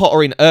yeah, get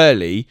Potter in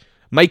early,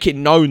 make it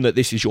known that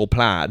this is your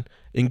plan,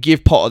 and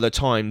give Potter the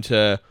time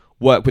to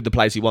work with the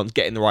players he wants,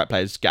 get in the right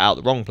players, get out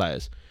the wrong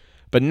players.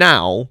 But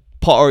now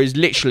Potter is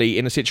literally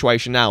in a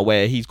situation now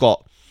where he's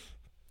got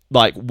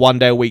like 1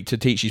 day a week to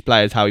teach his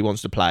players how he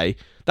wants to play.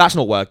 That's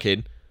not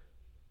working.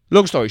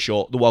 Long story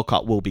short, the World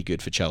Cup will be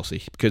good for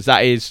Chelsea, because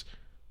that is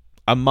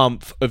a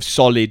month of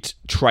solid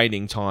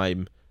training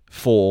time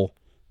for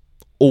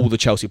all the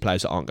Chelsea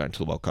players that aren't going to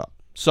the World Cup.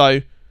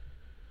 So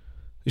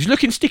it's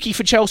looking sticky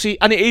for Chelsea,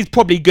 and it is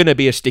probably going to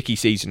be a sticky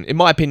season. In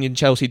my opinion,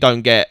 Chelsea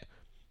don't get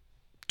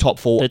top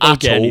 4 at all,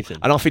 anything.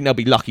 And I think they'll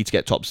be lucky to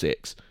get top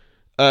 6.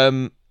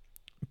 But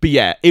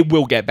yeah, it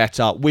will get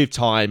better with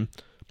time.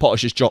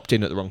 Potter's just dropped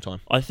in at the wrong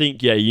time. I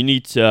think, you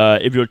need to,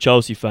 if you're a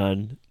Chelsea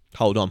fan,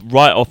 Hold on.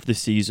 right off the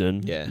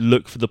season,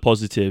 look for the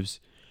positives,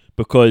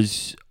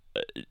 because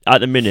at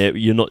the minute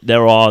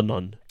there are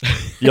none.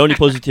 The only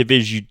positive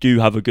is you do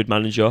have a good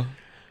manager.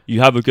 You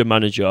have a good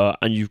manager,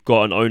 and you've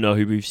got an owner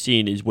who we've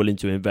seen is willing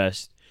to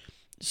invest.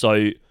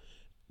 So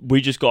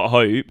we just got to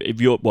hope, if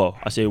you're,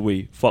 I say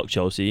we, fuck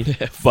Chelsea,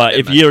 but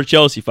if you're a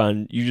Chelsea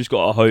fan, you just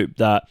got to hope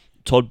that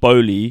Todd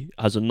Boehly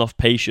has enough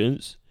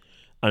patience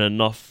and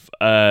enough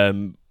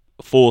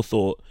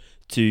forethought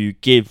to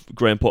give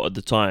Graham Potter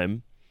the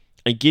time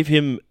and give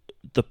him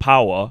the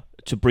power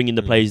to bring in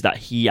the players that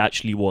he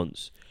actually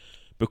wants.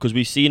 Because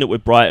we've seen it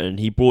with Brighton.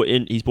 He's brought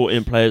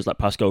in players like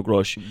Pascal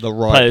Grosch,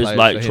 players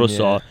like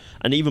Trossard,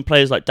 and even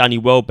players like Danny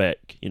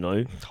Welbeck,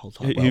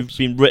 who've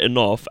been written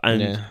off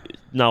and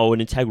now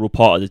an integral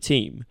part of the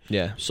team.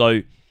 Yeah.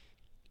 So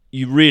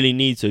you really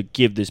need to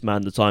give this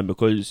man the time,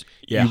 because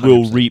you 100%.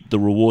 will reap the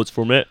rewards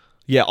from it.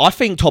 Yeah, I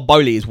think Todd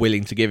Boehly is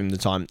willing to give him the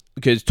time,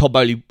 because Todd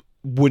Boehly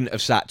wouldn't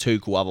have sat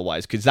Tuchel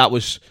otherwise, because that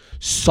was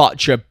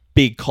such a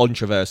big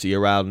controversy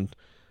around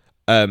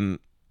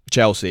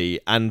Chelsea,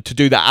 and to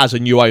do that as a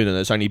new owner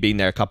that's only been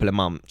there a couple of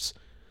months,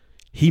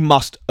 he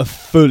must have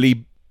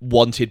fully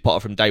wanted Potter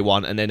from day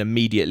one, and then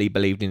immediately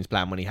believed in his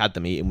plan when he had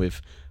the meeting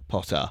with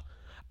Potter.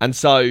 And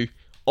so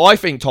I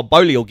think Todd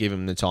Boehly will give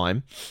him the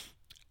time.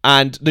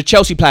 And the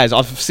Chelsea players,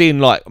 I've seen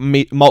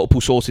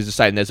multiple sources are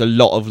saying there's a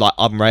lot of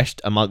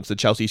unrest amongst the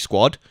Chelsea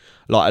squad,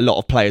 a lot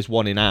of players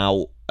wanting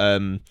out.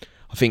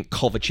 I think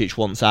Kovacic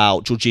wants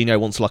out. Jorginho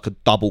wants a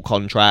double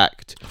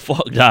contract.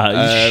 Fuck that.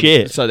 He's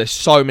shit. So there's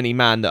so many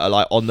men that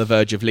are on the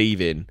verge of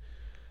leaving.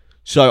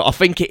 So I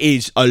think it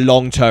is a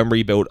long-term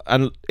rebuild,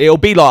 and it'll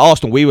be like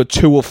Arsenal. We're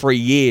 2 or 3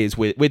 years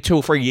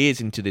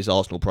into this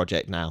Arsenal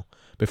project now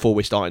before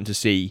we're starting to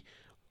see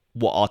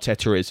what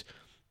Arteta is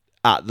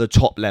at the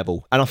top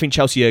level. And I think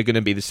Chelsea are going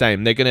to be the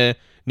same. They're going to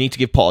need to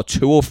give Potter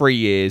 2 or 3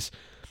 years,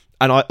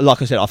 and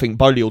like I said, I think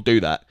Boehly will do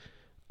that.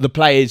 The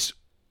players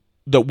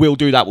that will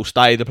do that will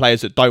stay. The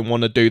players that don't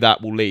want to do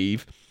that will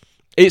leave.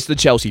 It's the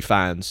Chelsea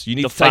fans. You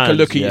need to take a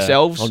look at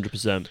yourselves.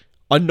 100%.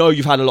 I know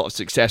you've had a lot of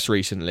success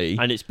recently.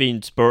 And it's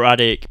been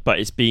sporadic, but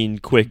it's been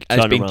quick.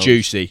 And it's been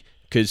juicy.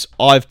 Because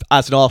I've,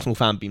 as an Arsenal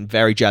fan, been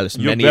very jealous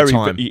many a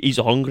time. He's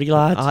a hungry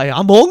lad.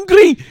 I'm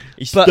hungry.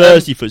 He's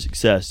thirsty for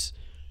success.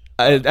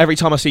 Every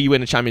time I see you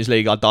win the Champions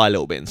League, I die a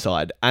little bit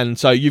inside. And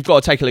so you've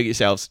got to take a look at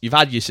yourselves. You've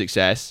had your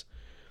success.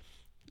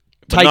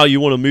 But now you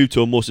want to move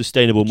to a more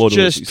sustainable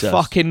model of success. Just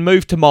fucking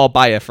move to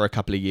Marbella for a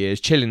couple of years,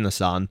 chill in the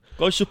sun.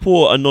 Go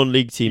support a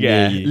non-league team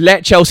near you.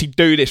 Let Chelsea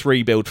do this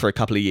rebuild for a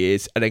couple of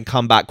years and then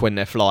come back when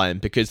they're flying,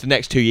 because the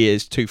next 3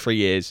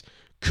 years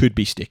could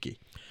be sticky.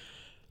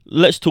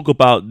 Let's talk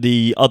about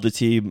the other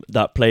team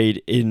that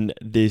played in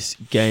this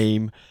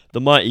game,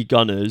 the Mighty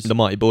Gunners. The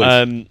Mighty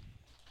Boys.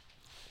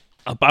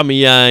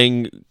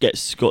 Aubameyang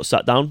got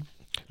sat down.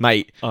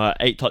 Mate.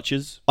 8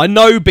 touches. I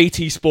know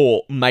BT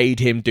Sport made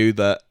him do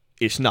the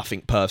 "it's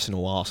nothing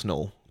personal,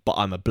 Arsenal, but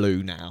I'm a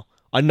blue now."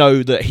 I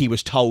know that he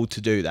was told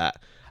to do that.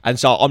 And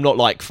so I'm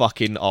not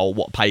fucking,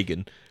 what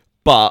pagan.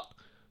 But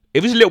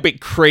it was a little bit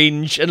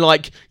cringe. And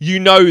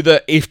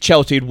that if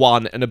Chelsea had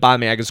won and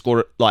Aubameyang had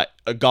scored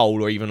a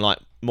goal or even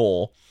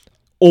more,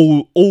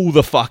 all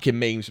the fucking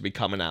memes would be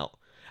coming out.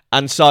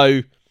 And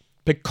so,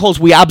 because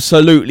we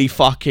absolutely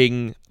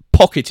fucking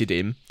pocketed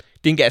him,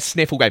 didn't get a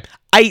sniffle game.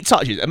 8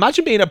 touches.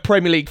 Imagine being a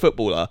Premier League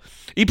footballer.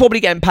 You're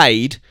probably getting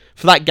paid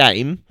for that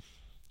game.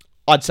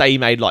 I'd say he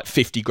made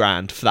 50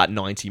 grand for that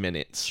 90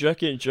 minutes. Do you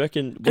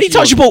reckon? And he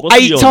touched the ball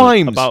 8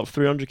 times. About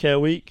 300k a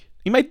week?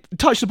 He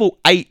touched the ball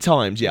 8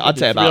 times. Yeah, I'd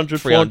say about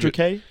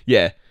 400k.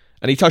 Yeah,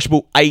 and he touched the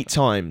ball 8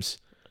 times.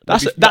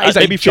 That is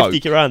maybe a joke.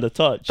 50 grand a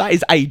touch. That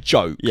is a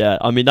joke. Yeah,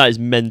 I mean that is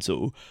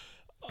mental.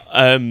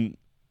 I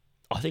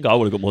think I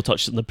would have got more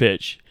touches on the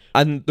pitch.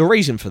 And the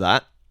reason for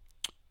that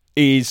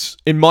is,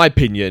 in my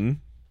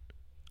opinion,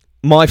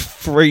 my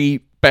 3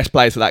 best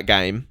players for that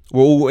game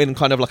were all in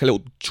kind of a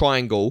little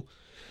triangle.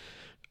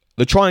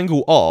 The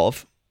triangle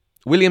of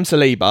William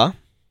Saliba,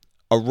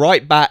 a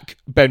right back,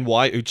 Ben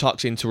White, who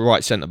tucks into a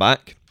right centre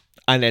back,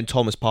 and then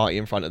Thomas Partey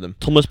in front of them.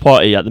 Thomas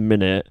Partey at the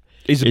minute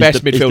is the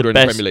best midfielder in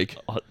the Premier League.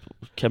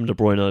 Kevin De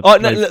Bruyne.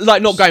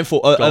 Not going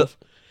for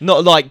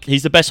not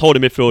he's the best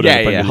holding midfielder.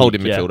 Yeah,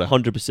 holding midfielder,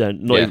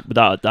 100%,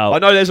 without a doubt. I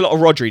know there's a lot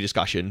of Rodri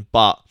discussion,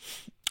 but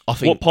I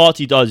think what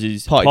Partey does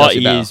is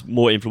Partey is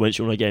more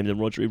influential in a game than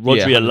Rodri.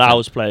 Rodri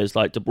allows players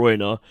like De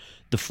Bruyne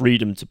the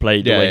freedom to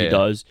play the way he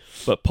does,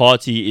 but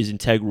Partey is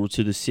integral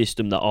to the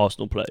system that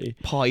Arsenal play.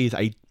 Partey is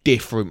a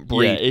different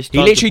breed. Yeah, he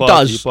literally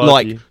does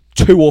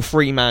 2 or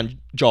 3 man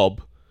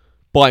job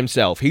by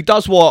himself. He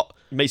does what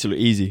makes it look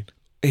easy.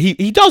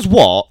 He does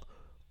what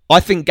I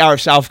think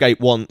Gareth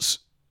Southgate wants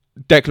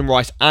Declan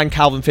Rice and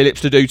Calvin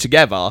Phillips to do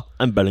together,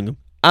 and Bellingham.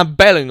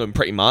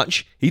 Pretty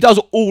much. He does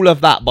all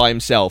of that by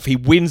himself. He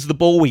wins the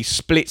ball. He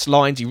splits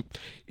lines.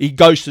 He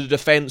goes to the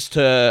defence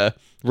to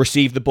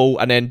receive the ball,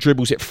 and then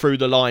dribbles it through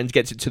the lines,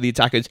 gets it to the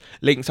attackers,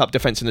 links up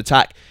defence and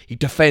attack. He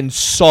defends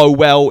so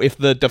well. If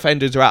the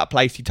defenders are out of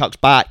place, he tucks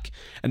back.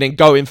 And then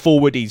going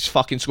forward, he's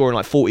fucking scoring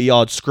like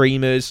 40-yard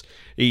screamers.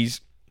 He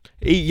is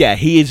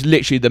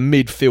literally the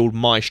midfield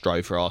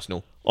maestro for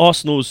Arsenal.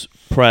 Arsenal's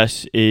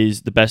press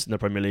is the best in the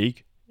Premier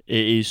League.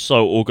 It is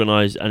so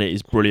organised and it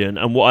is brilliant.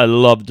 And what I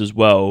loved as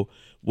well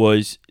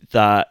was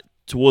that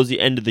towards the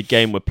end of the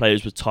game where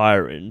players were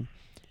tiring,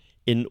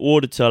 in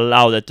order to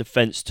allow their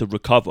defence to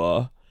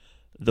recover,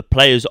 the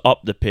players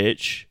up the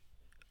pitch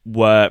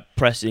were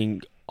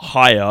pressing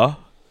higher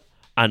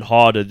and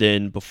harder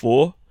than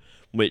before,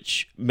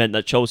 which meant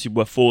that Chelsea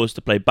were forced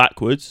to play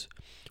backwards,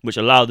 which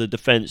allowed the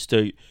defence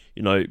to,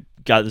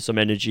 gather some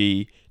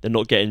energy. They're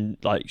not getting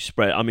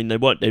spread. I mean, they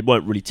weren't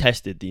really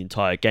tested the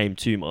entire game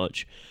too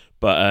much,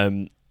 but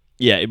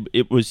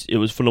it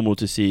was phenomenal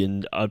to see,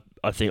 and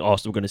I think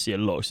Arsenal are going to see a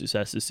lot of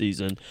success this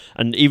season.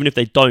 And even if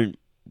they don't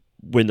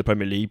win the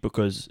Premier League,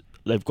 because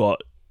they've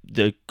got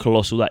the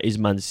colossal that is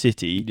Man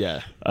City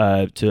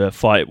to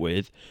fight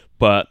with,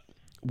 but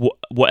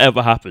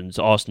whatever happens,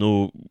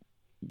 Arsenal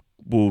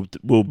will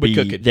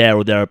be there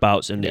or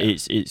thereabouts, and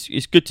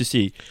it's good to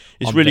see.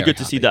 It's really good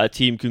to see that a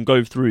team can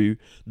go through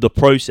the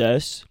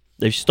process.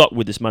 They've stuck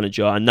with this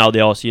manager, and now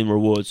they are seeing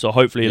rewards. So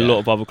hopefully, a lot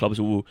of other clubs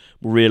will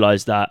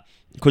realise that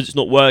because it's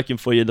not working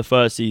for you the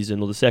first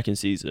season or the second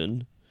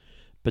season,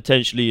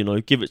 potentially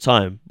give it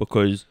time,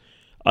 because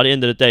at the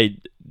end of the day,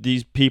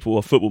 these people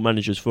are football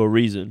managers for a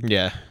reason.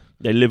 Yeah,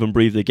 they live and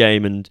breathe the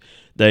game, and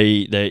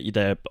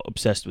they're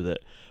obsessed with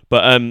it.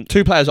 But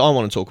two players I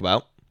want to talk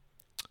about.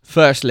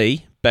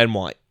 Firstly, Ben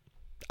White,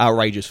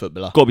 outrageous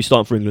footballer. Got to be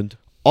starting for England.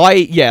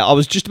 I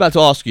was just about to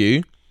ask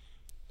you,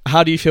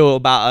 how do you feel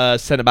about a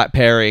centre-back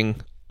pairing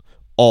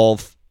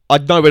of... I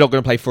know we're not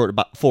going to play four at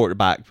the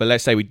back, but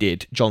let's say we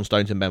did, John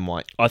Stones and Ben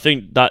White. I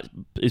think that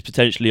is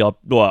potentially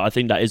I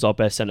think that is our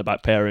best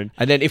centre-back pairing.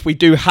 And then if we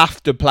do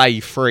have to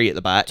play three at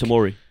the back...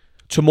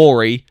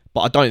 Tomori,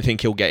 but I don't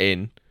think he'll get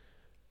in.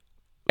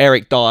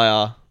 Eric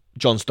Dyer,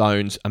 John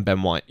Stones and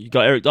Ben White. You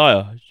got Eric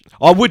Dyer?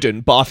 I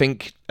wouldn't, but I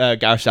think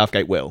Gareth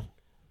Southgate will.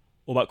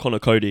 What about Connor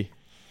Cody?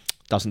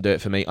 Doesn't do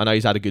it for me. I know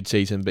he's had a good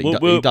season, but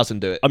he doesn't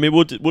do it. I mean,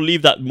 we'll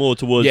leave that more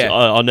towards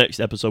our next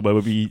episode, where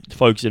we'll be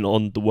focusing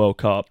on the World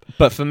Cup.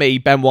 But for me,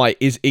 Ben White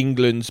is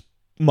England's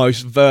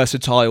most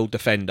versatile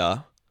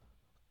defender.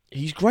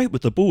 He's great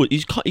with the ball.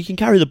 He can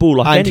carry the ball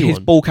like anyone. And his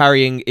ball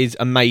carrying is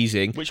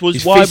amazing. Which was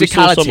his why physicality, we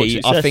saw so much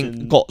success I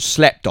think, got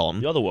slept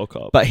on. The other World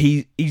Cup. But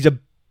he's a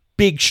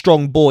big,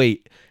 strong boy.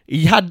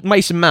 He had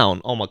Mason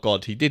Mount. Oh my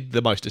God, he did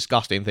the most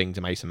disgusting thing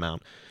to Mason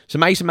Mount. So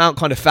Mason Mount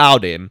kind of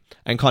fouled him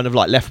and kind of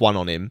left one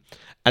on him.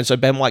 And so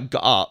Ben White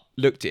got up,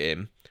 looked at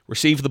him,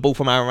 received the ball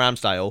from Aaron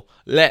Ramsdale,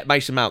 let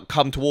Mason Mount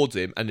come towards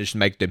him and just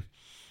megged him.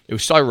 It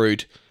was so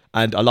rude.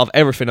 And I love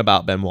everything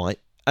about Ben White.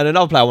 And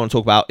another player I want to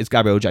talk about is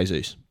Gabriel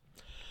Jesus.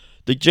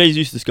 The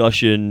Jesus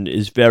discussion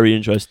is very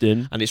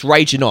interesting. And it's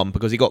raging on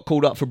because he got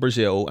called up for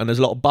Brazil, and there's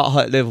a lot of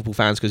butthurt Liverpool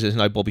fans because there's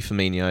no Bobby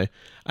Firmino.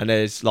 And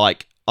there's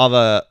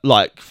other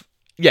So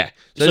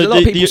there's a lot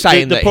of people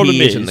saying that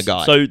he isn't the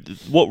guy. So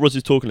what Roz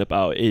is talking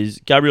about is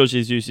Gabriel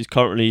Jesus is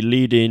currently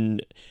leading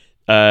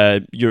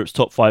Europe's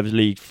top 5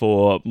 league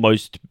for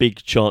most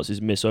big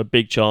chances missed. So a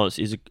big chance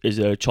is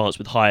a chance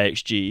with high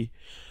XG.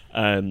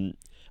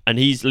 And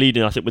he's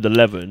leading, I think, with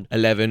 11.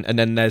 11, and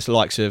then there's the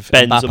likes of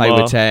Benzema.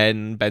 Mbappe with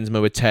 10,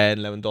 Benzema with 10,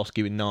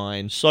 Lewandowski with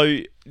 9. So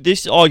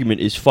this argument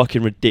is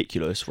fucking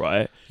ridiculous,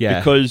 right? Yeah.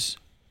 Because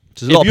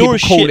there's a lot of people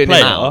calling him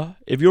out.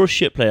 If you're a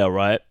shit player,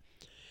 right,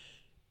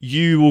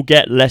 you will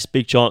get less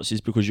big chances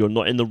because you're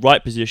not in the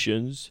right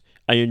positions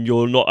and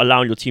you're not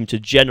allowing your team to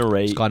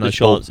generate the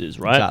chances,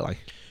 right? Exactly.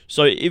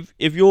 So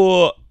if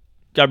you're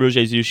Gabriel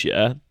Jesus,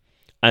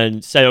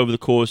 and say over the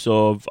course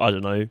of, I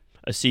don't know,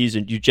 a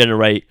season, you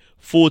generate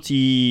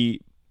 40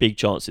 big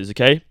chances,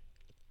 okay?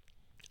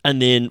 And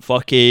then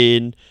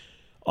fucking,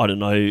 I don't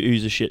know,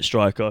 who's a shit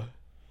striker?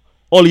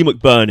 Ollie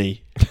McBurney.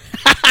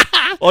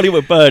 Ollie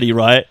McBurney,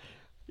 right?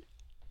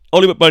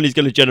 Ollie McBurney's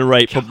going to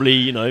generate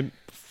probably,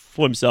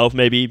 for himself,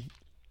 maybe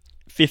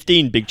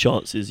 15 big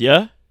chances,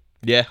 yeah?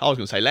 Yeah, I was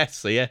going to say less,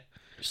 so yeah.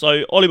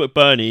 So Ollie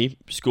McBurney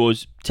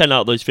scores 10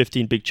 out of those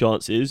 15 big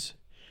chances.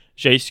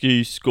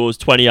 Jesus scores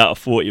 20 out of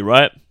 40,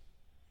 right?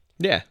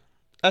 Yeah.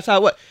 That's how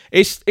it works.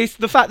 It's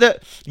the fact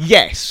that,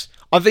 yes,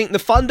 I think the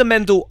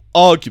fundamental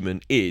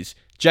argument is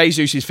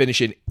Jesus'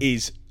 finishing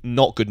is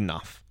not good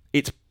enough.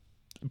 It's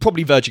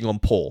probably verging on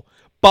poor.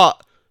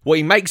 But what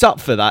he makes up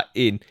for that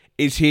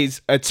is his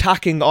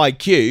attacking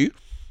IQ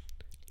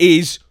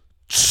is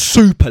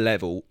super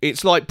level.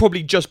 It's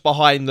probably just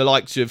behind the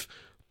likes of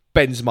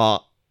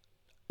Benzema,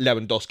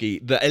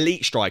 Lewandowski, the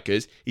elite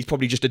strikers. He's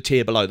probably just a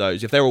tier below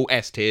those. If they're all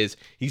S tiers,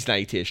 he's an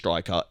A tier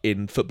striker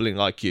in footballing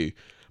IQ.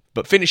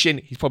 But finishing,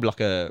 he's probably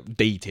like a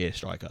D tier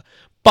striker.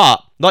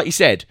 But, like you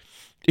said,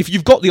 if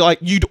you've got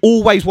you'd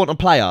always want a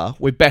player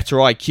with better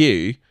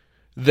IQ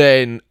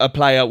than a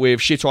player with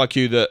shitter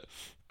IQ that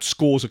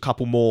scores a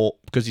couple more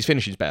because his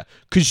finishing's better.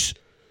 Because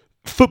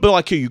football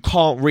IQ, you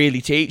can't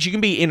really teach. You can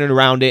be in and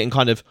around it and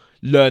kind of,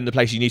 learn the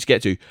places you need to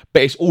get to.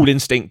 But it's all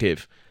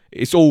instinctive.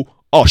 It's all,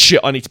 oh shit,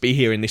 I need to be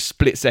here in this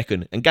split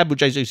second. And Gabriel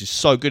Jesus is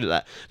so good at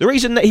that. The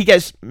reason that he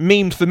gets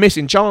memed for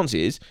missing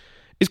chances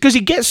is because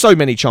he gets so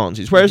many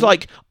chances. Whereas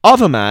like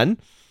other man,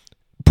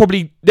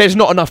 probably there's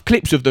not enough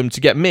clips of them to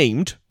get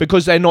memed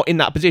because they're not in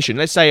that position.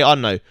 Let's say, I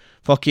don't know,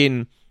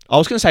 I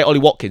was going to say Ollie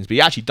Watkins, but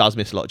he actually does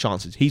miss a lot of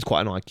chances. He's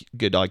quite an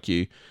good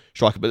IQ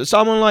striker. But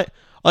someone like,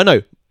 I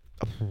know,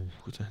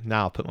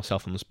 now I put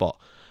myself on the spot.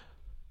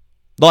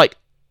 Like,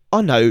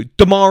 I know,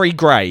 Damari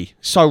Gray,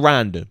 so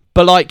random.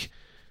 But like,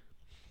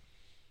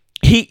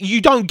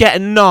 you don't get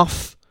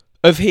enough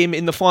of him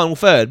in the final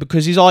third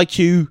because his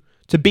IQ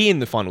to be in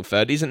the final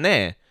third isn't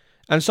there.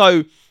 And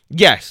so,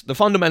 yes, the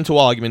fundamental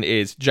argument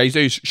is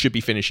Jesus should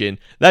be finishing.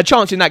 That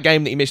chance in that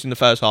game that he missed in the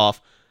first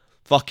half,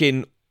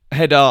 fucking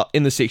header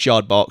in the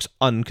 6-yard box,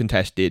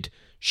 uncontested,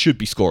 should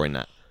be scoring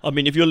that. I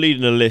mean, if you're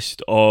leading a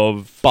list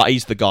of... But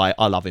he's the guy,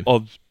 I love him.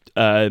 Of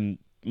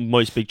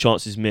most big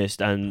chances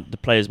missed, and the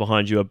players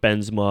behind you are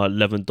Benzema,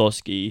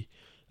 Lewandowski,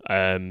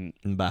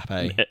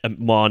 Mbappe,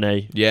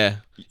 Mane. Yeah.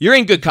 You're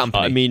in good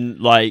company. I mean,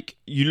 like,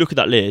 you look at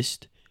that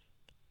list,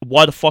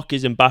 why the fuck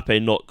is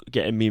Mbappe not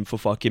getting memed for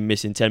fucking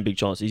missing 10 big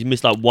chances? He's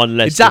missed like one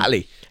less.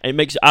 Exactly. And it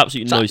makes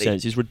absolutely no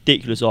sense. It's a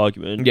ridiculous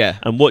argument. Yeah.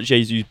 And what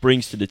Jesus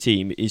brings to the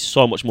team is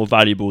so much more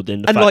valuable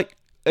than the fact... like,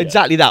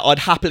 exactly that. I'd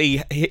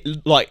happily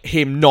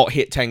him not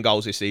hit 10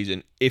 goals this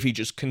season if he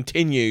just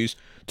continues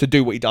to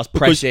do what he does,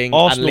 pressing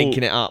and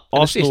linking it up.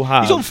 He's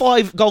on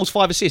 5 goals,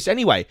 5 assists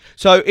anyway.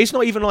 So it's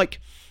not even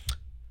like,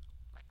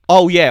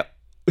 oh yeah,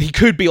 he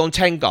could be on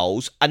 10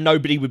 goals and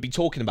nobody would be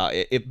talking about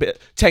it.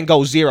 10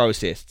 goals, 0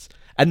 assists.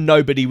 And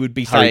nobody would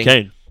be Harry saying...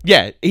 Kane.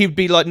 Yeah, he'd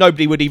be like,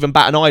 nobody would even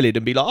bat an eyelid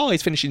and be like, oh,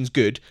 his finishing's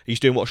good. He's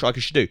doing what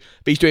strikers should do.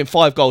 But he's doing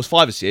 5 goals,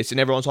 5 assists, and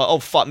everyone's like, oh,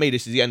 fuck me,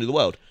 this is the end of the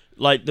world.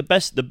 Like, the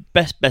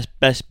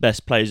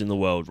best players in the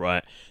world,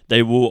 right?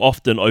 They will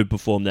often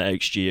outperform their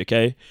XG,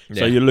 okay?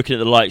 Yeah. So you're looking at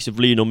the likes of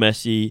Lionel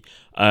Messi,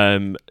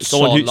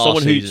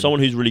 someone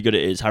who's really good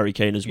at it is Harry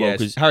Kane as well,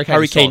 because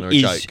Harry Kane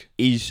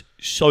is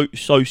so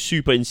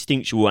super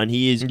instinctual, and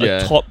he is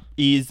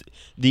he is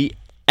the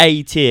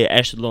A-tier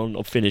echelon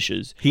of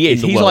finishers. He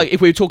is. He's like,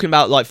 if we were talking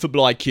about like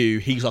football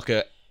IQ, he's like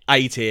a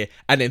A-tier,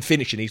 and then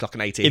finishing, he's like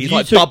an A-tier. He's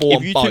like double on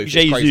both. If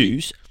you took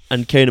Jesus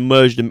and Kane and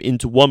merged them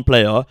into one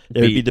player,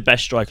 they would be the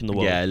best striker in the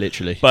world. Yeah,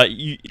 literally. But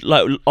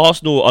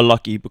Arsenal are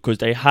lucky because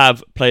they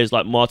have players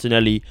like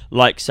Martinelli,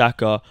 like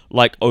Saka,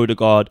 like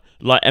Odegaard,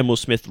 like Emil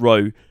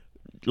Smith-Rowe,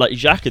 like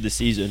Xhaka this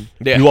season,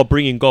 who are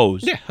bringing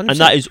goals. Yeah, 100%. And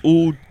that is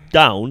all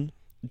down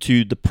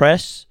to the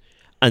press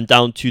and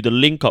down to the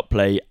link-up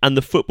play and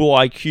the football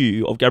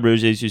IQ of Gabriel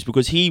Jesus,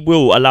 because he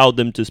will allow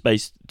them to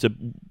space to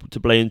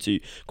play into,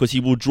 because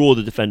he will draw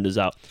the defenders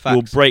out. Facts. He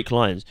will break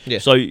lines. Yeah.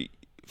 So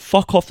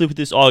fuck off with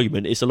this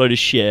argument. It's a load of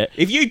shit.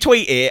 If you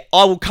tweet it,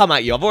 I will come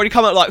at you. I've already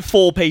come at like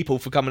 4 people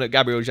for coming at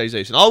Gabriel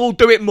Jesus, and I will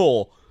do it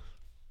more.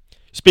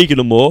 Speaking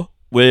of more,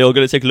 we're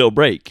going to take a little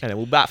break. And then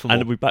we'll back for more.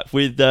 And we'll be back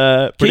with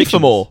predictions. For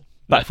more.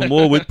 Back for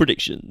more with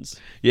predictions.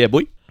 Yeah,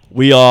 boy.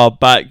 We are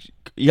back.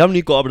 You haven't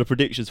even got up the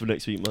predictions for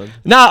next week, man.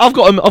 Nah, I've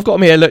got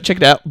them here. Look, check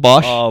it out.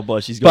 Bosh. Oh,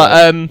 Bosh, he's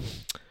got it.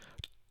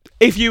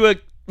 If you were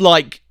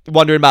like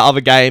wondering about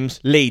other games,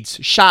 Leeds.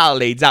 Shout out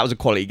Leeds. That was a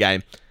quality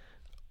game.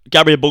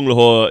 Gabriel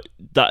Bunglahor,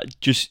 that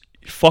just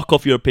fuck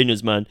off your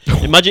opinions, man.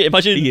 Imagine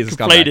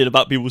complaining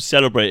about people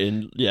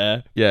celebrating,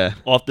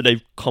 after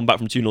they've come back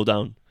from 2-0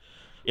 down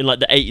in like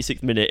the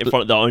 86th minute in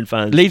front of their own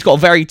fans. Leeds got a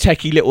very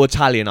techie little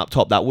Italian up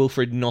top, that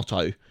Wilfred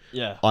Gnotto.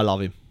 Yeah. I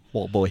love him.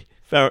 What a boy.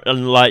 Fair,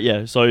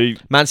 and so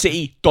Man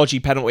City, dodgy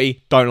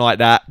penalty, don't like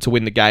that to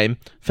win the game.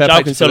 Fair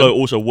play to Cancelo,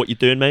 also, what you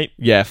doing, mate?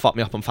 Yeah, fuck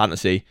me up on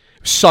fantasy.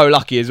 So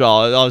lucky as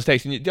well. I was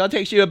texting you. Did I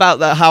text you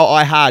about how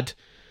I had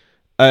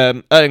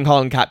Erling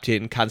Haaland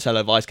captain,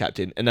 Cancelo vice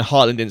captain, and then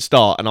Haaland didn't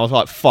start, and I was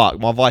like, fuck,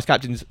 my vice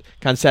captain's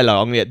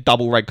Cancelo, I'm going to get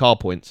double red card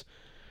points.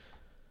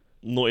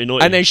 Naughty.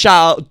 And then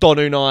shout out Don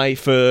Unai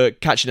for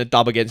catching a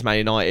dub against Man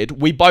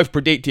United. We both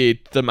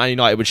predicted that Man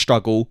United would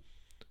struggle.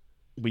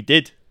 We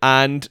did.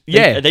 And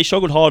they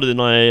struggled harder than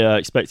I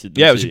expected.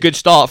 Yeah, it was a good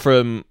start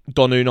from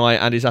Don Unai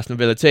and his Aston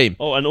Villa team.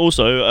 Oh, and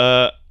also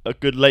a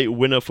good late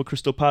winner for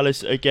Crystal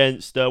Palace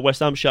against West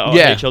Ham. Shout out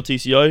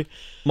HLTCO.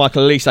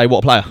 Michael Elise, what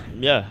a player.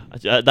 Yeah,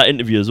 that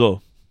interview as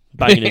well.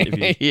 Banging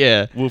interview.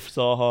 Yeah. Wolf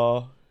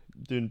Zaha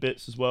doing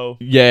bits as well.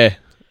 Yeah.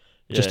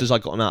 Just as I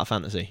got him out of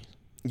fantasy.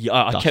 Yeah,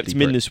 I kept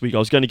him in this week. I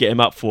was going to get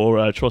him out for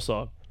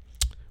Trossard.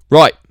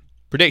 Right.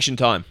 Prediction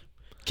time.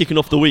 Kicking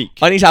off the week.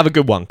 I need to have a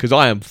good one because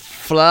I am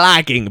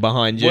flagging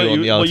behind you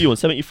on the odd. What are you on?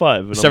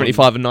 75?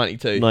 75 and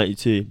 92.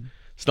 92.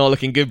 It's not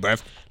looking good,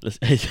 bruv.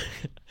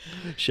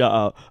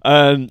 Shout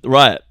out.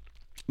 Right.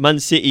 Man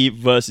City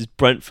versus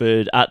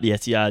Brentford at the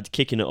Etihad.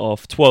 Kicking it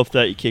off.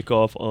 12:30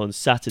 kickoff on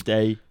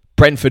Saturday.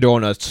 Brentford are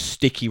on a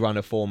sticky run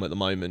of form at the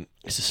moment.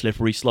 It's a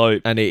slippery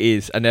slope. And it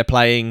is. And they're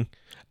playing...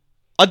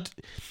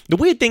 The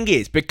weird thing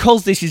is,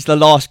 because this is the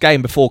last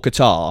game before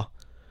Qatar...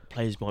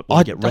 Players might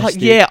get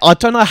rested. I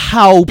don't know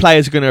how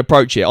players are going to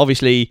approach it.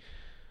 Obviously,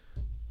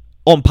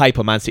 on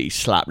paper, Man City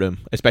slapped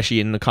them,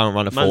 especially in the current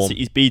run of form. Man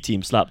City's B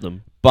team slapped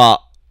them.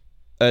 But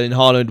And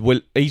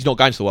Haaland he's not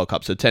going to the World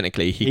Cup, so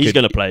technically he's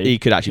going to play. He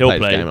could actually play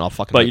the game, and I'll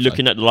fucking. But you're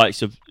looking at the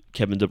likes of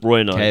Kevin De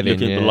Bruyne. You're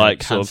looking at the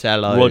likes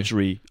Cancelo. of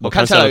Rodri. Well,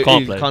 Cancelo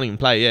can't even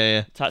play.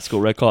 Yeah.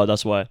 Tactical red card.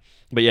 That's why.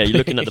 But yeah, you're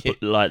looking at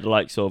the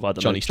likes of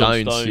Johnny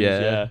Stones.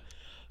 Yeah.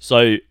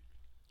 So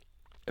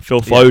Phil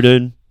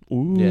Foden.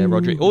 Ooh. Yeah,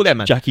 Rodri. All them,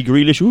 man. Jackie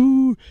Grealish.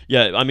 Ooh.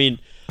 Yeah, I mean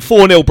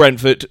 4-0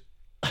 Brentford.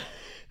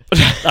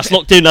 That's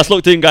locked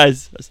in,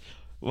 guys.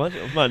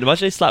 Imagine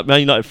they slap Man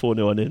United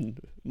 4-0 and then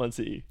Man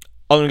City.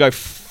 I'm going to go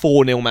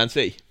 4-0 Man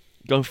City.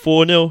 Going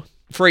 4-0?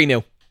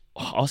 3-0.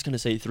 Oh, I was going to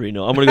say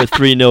 3-0. I'm going to go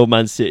 3-0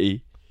 Man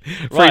City.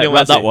 3-0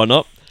 wrap that one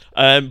up.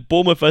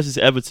 Bournemouth versus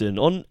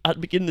Everton. At the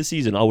beginning of the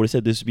season, I would have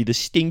said this would be the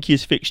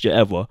stinkiest fixture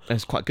ever.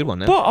 That's quite a good one,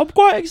 then. But I'm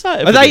quite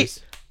excited for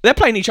this. They're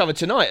playing each other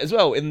tonight as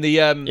well in the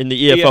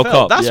EFL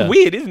Cup. That's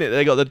weird, isn't it?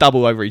 They got the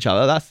double over each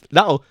other.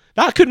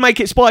 That could make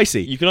it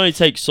spicy. You can only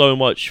take so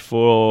much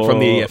from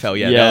the EFL.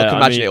 Yeah, I can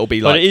imagine it'll be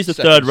like. But it is the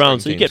third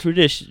round, so you get through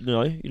this.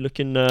 You're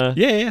looking.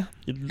 You're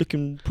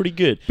looking pretty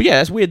good. But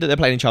yeah, it's weird that they're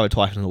playing each other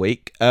twice in a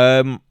week.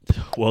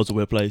 World's a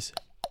weird place.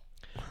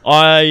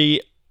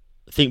 I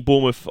think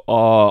Bournemouth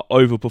are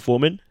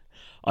overperforming.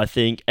 I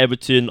think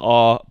Everton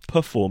are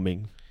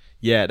performing.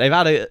 Yeah, they've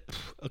had a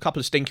couple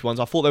of stinky ones.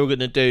 I thought they were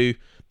going to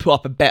put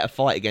up a better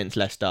fight against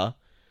Leicester.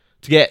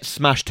 To get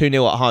smashed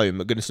 2-0 at home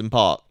at Goodison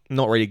Park,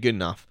 not really good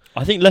enough.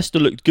 I think Leicester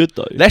looked good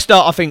though. Leicester,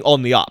 I think,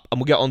 on the up, and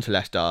we'll get on to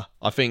Leicester.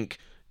 I think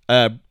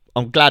I'm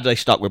glad they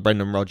stuck with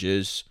Brendan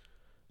Rodgers.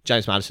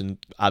 James Maddison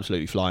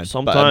absolutely flying.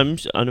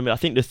 Sometimes, and I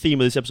think the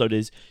theme of this episode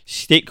is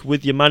stick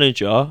with your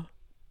manager.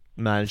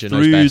 Manager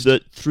knows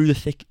best. Through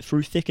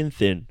thick and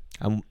thin.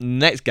 And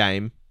next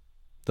game,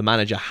 the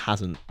manager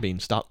hasn't been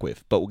stuck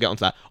with, but we'll get on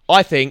to that.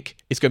 I think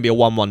it's going to be a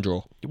 1-1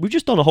 draw. We've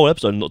just done a whole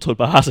episode and not talked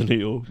about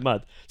Hasenhüttl.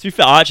 Mad. To be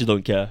fair, I actually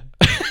don't care.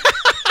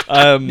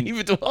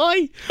 Neither do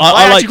I.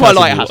 I actually quite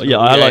like Hasenhüttl. Yeah,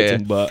 I liked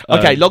him. But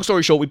okay, long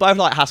story short, we both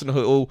like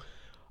Hasenhüttl.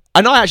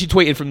 And I actually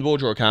tweeted from the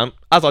BoreDraw account,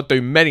 as I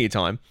do many a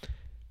time.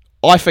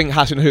 I think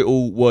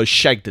Hasenhüttl was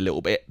shagged a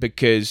little bit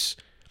because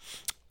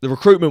the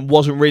recruitment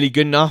wasn't really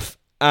good enough,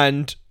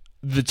 and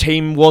the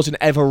team wasn't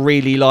ever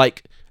really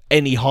like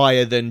any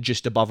higher than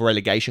just above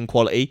relegation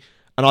quality.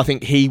 And I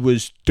think he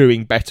was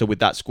doing better with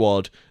that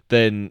squad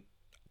than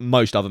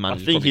most other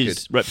managers. I think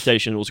his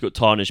reputation also got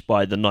tarnished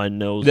by the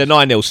 9-0. The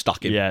 9-0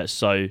 stuck him. Yeah,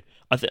 so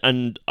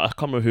and I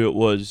can't remember who it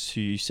was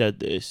who said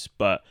this,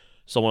 but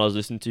someone I was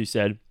listening to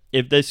said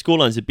if their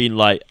scorelines had been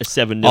like a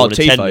 7-0 and a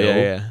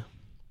 10-0,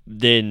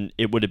 then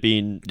it would have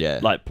been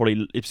like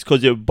probably it's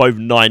because they were both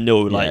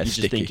 9-0. Like you're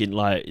just thinking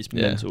like it's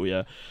mental,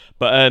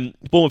 But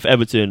Bournemouth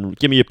Everton,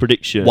 give me a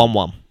prediction.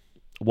 1-1.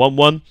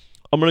 1-1.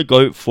 I'm going to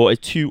go for a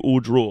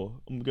 2-2 draw.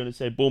 I'm going to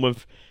say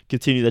Bournemouth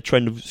continue their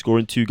trend of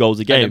scoring 2 goals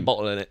a game. And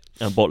bottling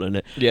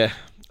it. Yeah.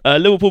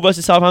 Liverpool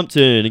versus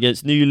Southampton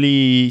against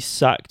newly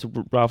sacked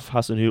Ralph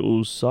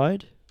Hasenhüttl's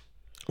side.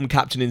 I'm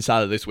captaining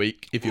Salah this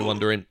week, if you're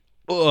wondering.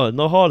 Oh,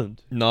 no Haaland.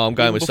 No, I'm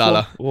going with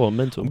Salah. Oh,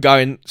 mental. I'm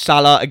going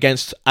Salah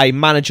against a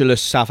managerless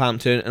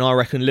Southampton, and I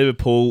reckon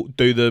Liverpool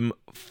do them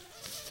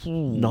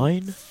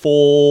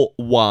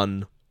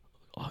 4-1.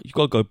 Oh, you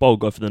got to go bold,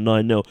 go for the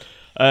 9-0.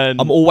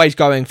 I'm always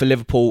going for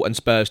Liverpool and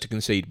Spurs to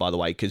concede, by the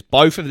way, because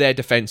both of their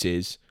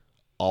defences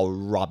are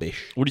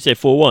rubbish. What do you say,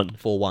 4-1?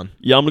 4-1.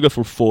 Yeah, I'm going to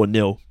go for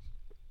 4-0.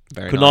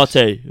 Very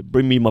Konate, nice.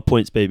 Bring me my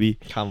points, baby.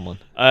 Come on.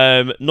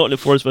 Nottingham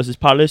Forest versus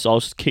Palace. I'll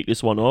just kick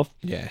this one off.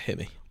 Yeah, hit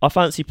me. I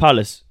fancy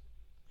Palace.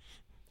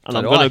 And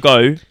I'm So going to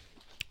go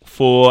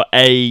for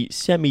a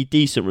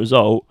semi-decent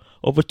result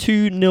of a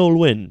 2-0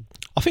 win.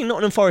 I think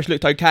Nottingham Forest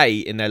looked okay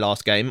in their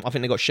last game. I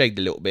think they got shagged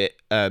a little bit.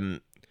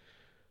 It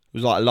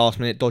was like a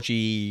last-minute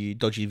dodgy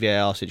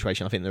VAR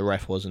situation. I think the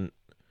ref wasn't...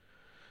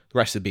 The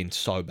refs have been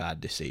so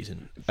bad this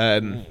season.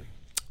 I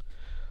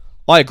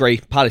agree.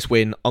 Palace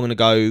win. I'm going to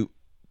go...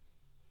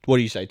 What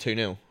do you say?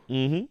 2-0?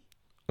 Mm-hmm. I'm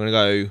going to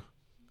go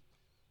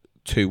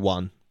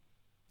 2-1.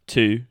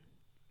 2.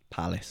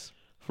 Palace.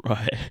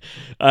 Right.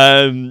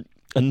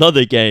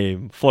 Another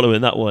game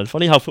following that one.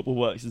 Funny how football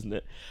works, isn't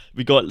it?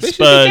 We got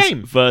Spurs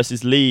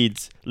versus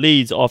Leeds.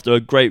 Leeds after a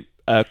great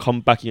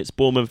comeback against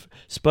Bournemouth.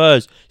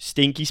 Spurs.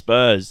 Stinky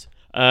Spurs.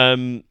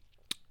 What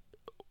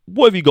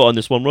have you got on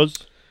this one, Roz?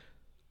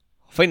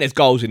 I think there's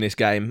goals in this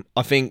game.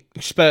 I think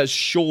Spurs,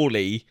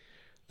 surely,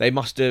 they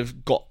must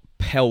have got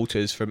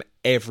pelters from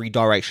every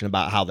direction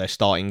about how they're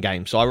starting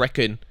games. So I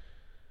reckon,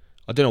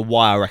 I don't know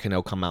why I reckon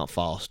they'll come out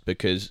fast,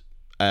 because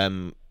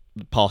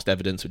past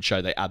evidence would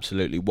show they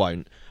absolutely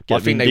won't. But I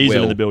think they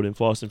will. In the building,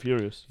 fast and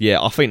furious. Yeah,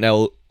 I think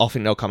they'll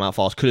come out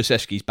fast.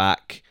 Kulusevski's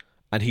back,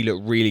 and he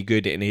looked really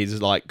good in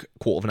his like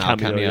quarter of an hour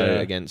cameo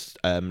against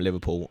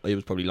Liverpool. It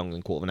was probably longer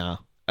than quarter of an hour.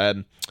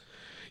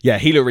 Yeah,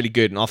 he looked really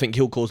good, and I think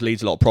he'll cause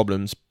Leeds a lot of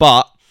problems.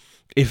 But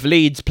if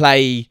Leeds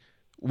play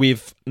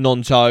with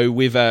Nonto,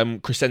 with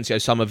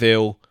Crescencio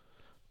Somerville,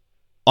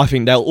 I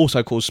think they'll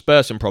also cause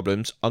Spurs some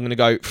problems. I'm going to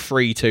go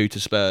 3-2 to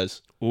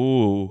Spurs.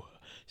 Ooh,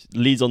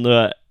 Leeds on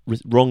the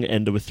wrong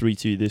end of a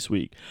 3-2 this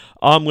week.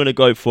 I'm going to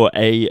go for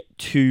a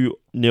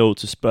 2-0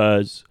 to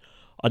Spurs.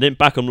 I didn't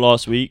back them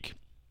last week,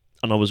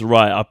 and I was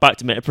right. I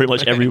backed them pretty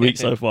much every week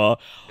so far.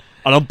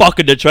 And I'm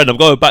bucking the trend. I'm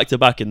going back to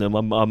back in them.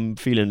 I'm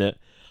feeling it.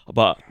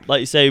 But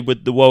like you say,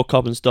 with the World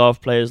Cup and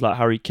stuff, players like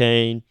Harry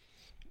Kane,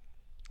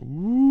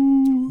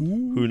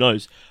 who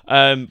knows?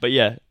 But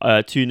yeah,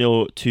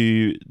 2-0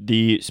 to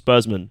the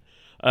Spursmen.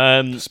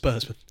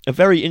 Spursmen. A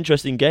very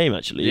interesting game,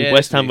 actually. Yeah,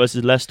 West Ham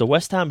versus Leicester.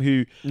 West Ham,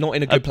 who not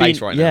in a good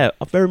place right now. Yeah,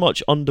 are very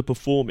much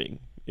underperforming,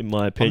 in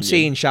my opinion. I'm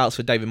seeing shouts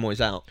for David Moyes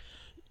out.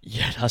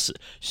 Yeah, that's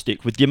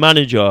stick with your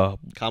manager.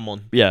 Come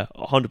on. Yeah,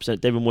 100%.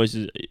 David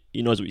Moyes,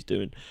 he knows what he's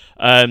doing.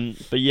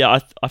 But yeah,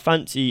 I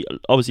fancy.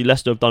 Obviously,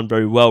 Leicester have done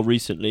very well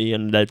recently,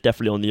 and they're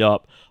definitely on the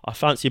up. I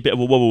fancy a bit of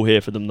a wobble here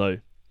for them, though.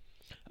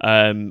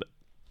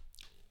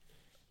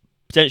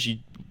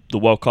 Potentially the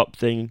World Cup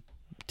thing,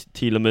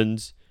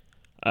 Tielemans,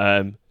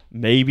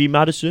 maybe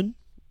Maddison.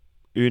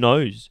 Who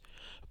knows?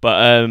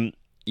 But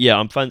yeah,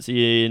 I'm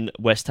fancying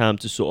West Ham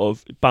to sort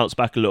of bounce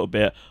back a little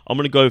bit. I'm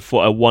going to go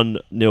for a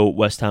 1-0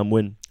 West Ham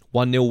win.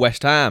 1-0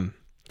 West Ham.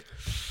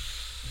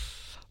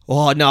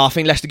 Oh, no, I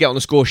think Leicester get on the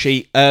score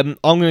sheet. I'm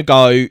going to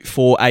go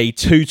for a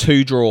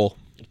 2-2 draw.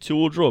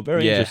 2-2 draw.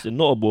 Very interesting.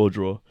 Not a ball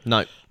draw.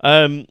 No.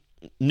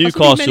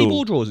 Newcastle. Many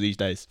ball draws these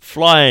days.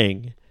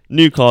 Flying.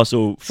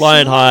 Newcastle.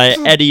 Flying high.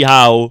 Eddie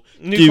Howe.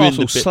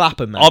 Newcastle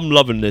slapping, man. I'm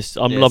loving this.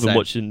 I'm loving same.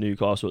 watching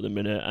Newcastle at the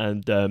minute.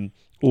 And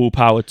all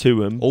power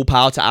to him. All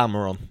power to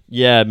Amaron.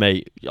 Yeah,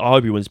 mate. I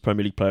hope he wins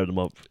Premier League Player of the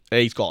Month.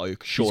 He's got to,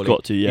 surely. He's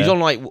got to, yeah. He's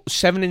on like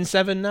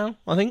 7-7 now,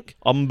 I think.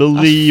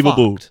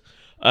 Unbelievable.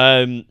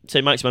 St.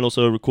 Maximan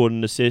also recorded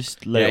an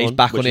assist later on. He's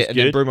back on it. And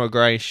then Bruno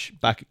Grace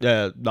back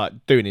like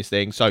doing his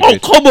thing. So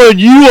good. Come on,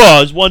 you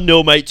are. It's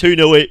 1-0, mate.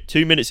 2-0,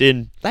 2 minutes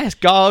in. Let's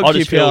go, I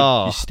just feel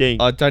QPR. you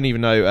stink. I don't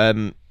even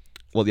know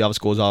what the other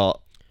scores are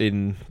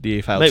in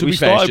the EFL. Mate, we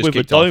started with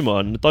a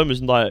Doma, and the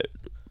Doma's like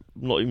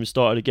not even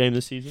started a game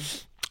this season.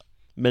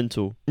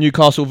 Mental.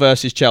 Newcastle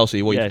versus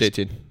Chelsea. What are you Yes.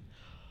 predicting?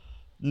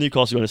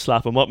 Newcastle going to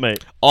slap them up,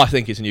 mate. I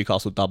think it's a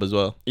Newcastle dub as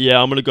well.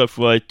 Yeah, I'm going to go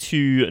for a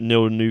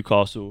 2-0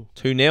 Newcastle.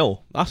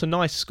 2-0. That's a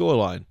nice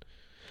scoreline.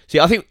 See,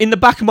 I think in the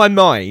back of my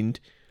mind,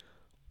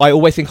 I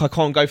always think I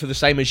can't go for the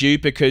same as you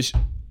because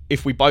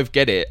if we both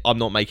get it, I'm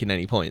not making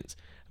any points.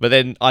 But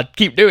then I'd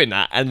keep doing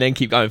that and then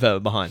keep going further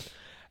behind.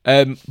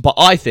 But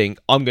I think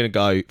I'm going to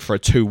go for a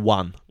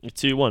 2-1.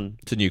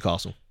 2-1 to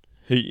Newcastle.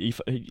 You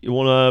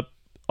want to?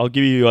 I'll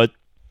give you a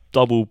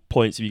double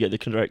points if you get the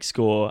correct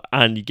score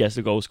and you guess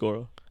the goal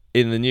scorer.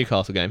 In the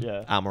Newcastle game?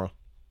 Yeah. Amara.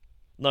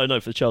 No,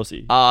 for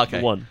Chelsea. Ah, okay.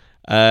 The one.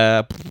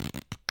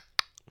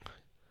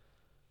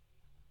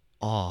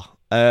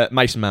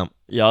 Mason Mount.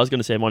 Yeah, I was going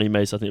to say Money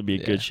Mace. I think it would be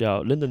a good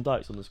shout. Lyndon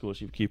Dykes on the score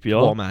sheet for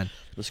QPR. What, man?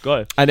 Let's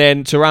go. And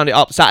then to round it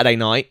up, Saturday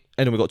night,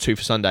 and then we've got 2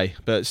 for Sunday.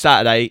 But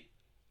Saturday,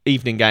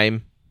 evening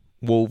game,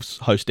 Wolves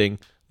hosting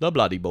the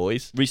Bloody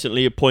Boys.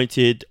 Recently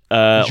appointed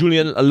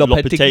Julian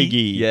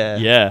Lopetegui.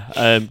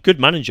 Yeah. Good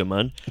manager,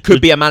 man.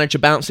 Could be a manager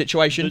bounce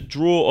situation. The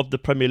draw of the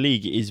Premier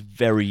League is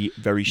very,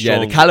 very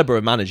strong. Yeah, the calibre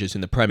of managers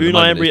in the Premier League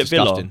Unai Emery is at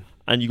Villa, disgusting.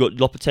 and you got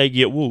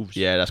Lopetegui at Wolves.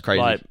 Yeah, that's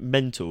crazy. Like,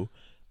 mental.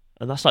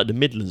 And that's like the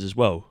Midlands as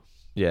well.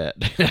 Yeah,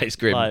 it's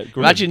grim. Like,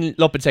 grim. Imagine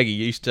Lopetegui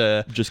used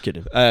to... Just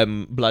kidding.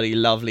 Bloody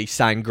lovely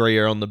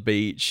sangria on the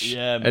beach.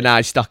 Yeah, and now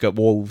he's stuck at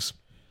Wolves.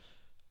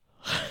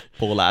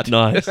 Poor lad.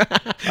 Nice.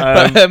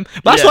 But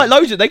that's like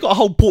loads of... They've got a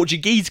whole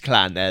Portuguese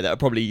clan there that are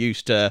probably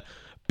used to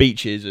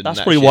beaches and that's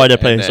that probably shit. why they're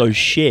playing so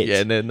shit.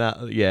 Yeah, and then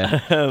that... Yeah,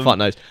 fuck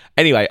knows.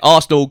 Anyway,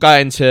 Arsenal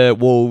going to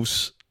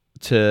Wolves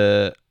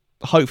to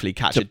hopefully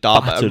catch a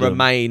dub and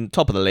remain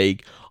top of the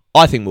league.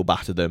 I think we'll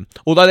batter them.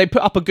 Although they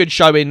put up a good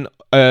showing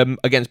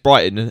against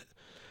Brighton.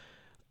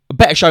 A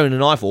better showing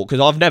than I thought,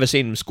 because I've never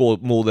seen them score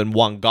more than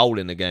 1 goal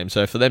in the game.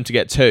 So for them to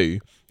get 2,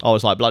 I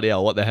was like, bloody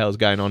hell, what the hell's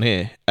going on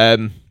here?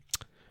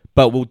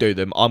 But we'll do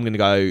them. I'm going to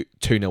go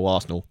 2-0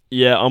 Arsenal.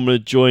 Yeah, I'm going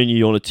to join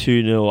you on a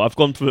 2-0. I've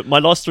gone for... My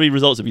last 3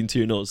 results have been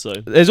 2-0, so...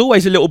 There's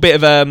always a little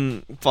bit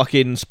of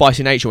fucking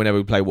spicy nature whenever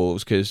we play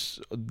Wolves, because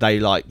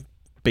they like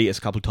beat us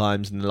a couple of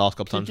times, and the last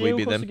couple of times we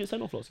beat them. Did Diego Costa get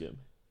sent off last game?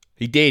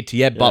 He did,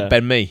 yeah, but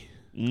Ben Mee.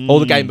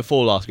 Or the game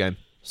before last game.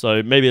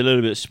 So maybe a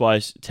little bit of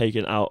spice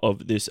taken out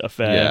of this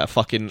affair. Yeah,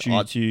 fucking.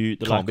 Due to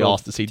the can't be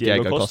asked to see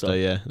Diego Costa.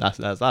 Yeah,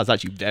 that's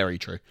actually very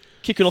true.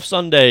 Kicking off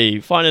Sunday,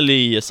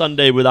 finally a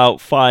Sunday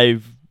without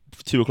 5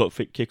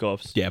 2:00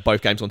 kickoffs. Yeah,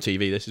 both games on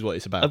TV. This is what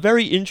it's about. A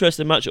very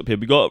interesting matchup here.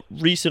 We got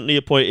recently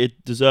appointed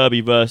De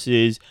Zerbi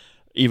versus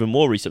even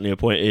more recently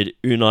appointed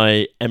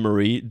Unai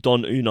Emery,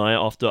 Don Unai,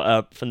 after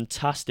a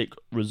fantastic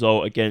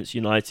result against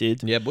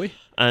United. Yeah, boy.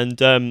 And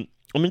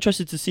I'm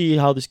interested to see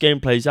how this game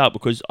plays out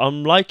because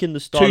I'm liking the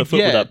style of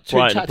football that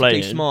Brighton are playing. 2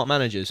 tactically smart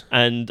managers.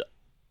 And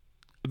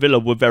Villa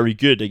were very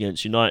good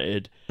against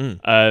United. This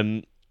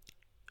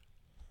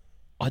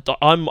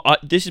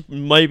is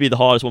maybe the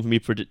hardest one for me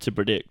to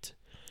predict.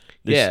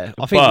 I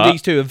think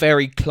these two are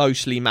very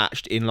closely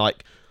matched in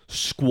like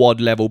squad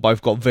level.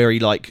 Both got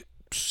very like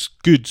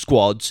good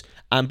squads,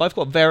 and both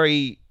got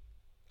very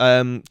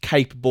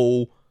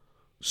capable, top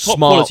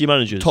smart, quality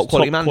managers. Top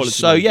quality managers.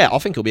 So yeah, I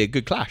think it'll be a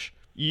good clash.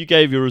 You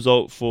gave your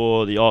result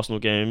for the Arsenal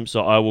game,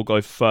 so I will go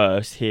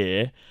first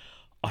here.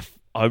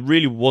 I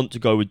really want to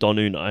go with Don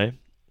Unai,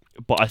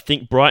 but I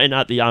think Brighton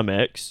at the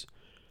Amex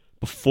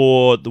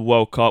before the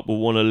World Cup will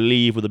want to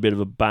leave with a bit of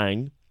a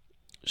bang.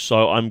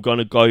 So I'm going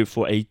to go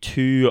for a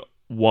 2-1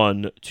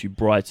 to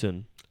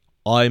Brighton.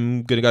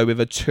 I'm going to go with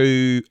a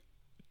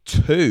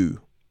 2-2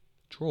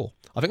 draw.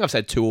 I think I've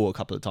said 2-2 a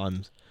couple of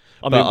times.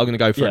 But I'm going to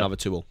go for another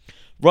 2-2.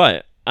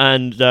 Right.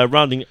 And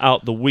rounding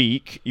out the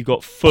week, you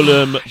got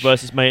Fulham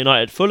versus Man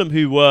United. Fulham,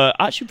 who were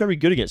actually very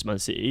good against Man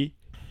City.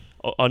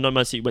 I know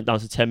Man City went down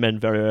to 10 men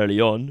very early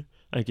on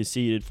and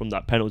conceded from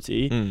that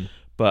penalty.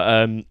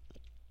 But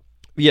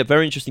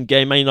very interesting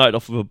game. Man United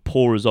off of a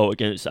poor result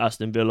against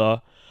Aston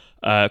Villa.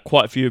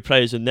 Quite a few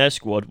players in their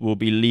squad will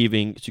be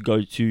leaving to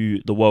go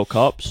to the World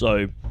Cup.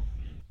 So,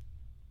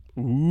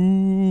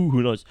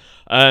 who knows?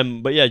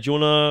 But yeah, do you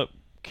want to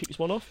kick this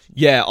one off?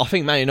 Yeah, I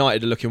think Man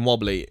United are looking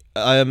wobbly.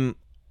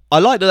 I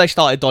like that they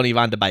started Donny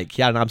van der Beek.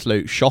 He had an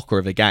absolute shocker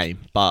of a game,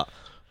 but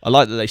I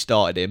like that they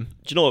started him.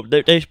 Do you know what?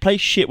 They play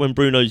shit when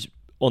Bruno's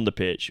on the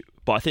pitch,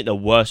 but I think they're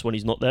worse when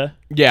he's not there.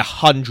 Yeah,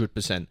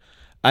 100%.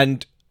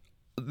 And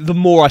the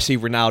more I see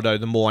Ronaldo,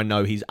 the more I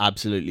know he's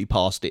absolutely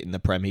past it in the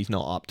Prem. He's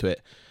not up to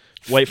it.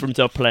 Wait for him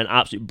to play an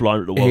absolute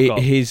blind at the World Cup.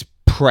 His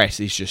press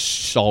is just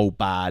so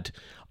bad.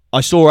 I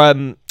saw,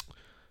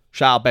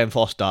 shout out Ben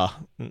Foster.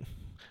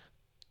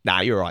 Nah,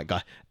 you're right,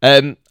 guy.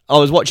 I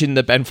was watching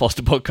the Ben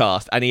Foster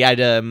podcast, and he had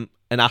an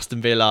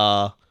Aston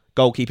Villa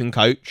goalkeeping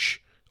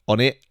coach on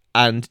it,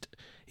 and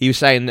he was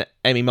saying that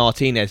Emi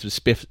Martinez was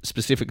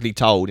specifically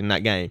told in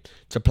that game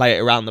to play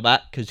it around the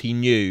back because he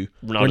knew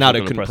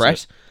Ronaldo couldn't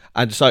press.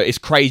 And so it's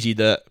crazy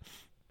that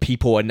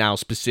people are now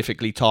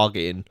specifically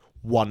targeting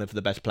one of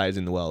the best players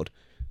in the world,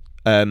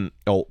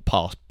 or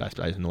past best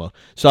players in the world.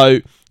 So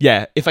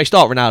yeah, if they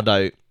start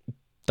Ronaldo,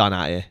 done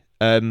out here.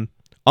 I'm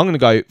going to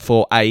go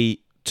for a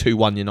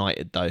 2-1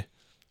 United though.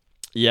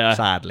 Yeah,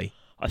 sadly,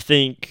 I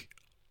think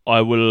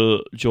I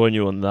will join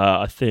you on that.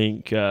 I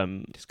think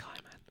this guy,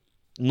 man.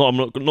 No, I'm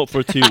not for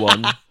a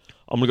 2-1.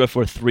 I'm gonna go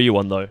for a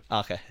 3-1 though.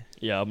 Okay.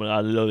 Yeah, I'm gonna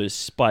add a little bit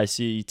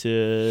spicy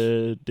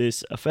to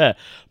this affair.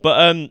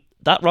 But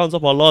that rounds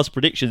up our last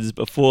predictions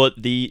before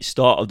the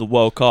start of the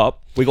World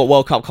Cup. We got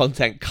World Cup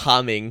content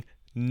coming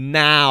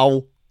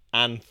now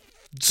and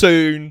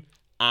soon,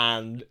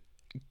 and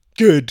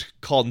good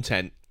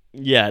content.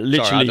 Yeah,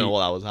 literally. Sorry, I don't know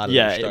what that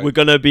was. We're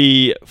gonna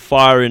be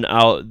firing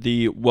out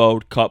the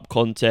World Cup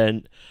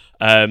content.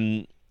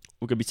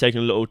 We're going to be taking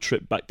a little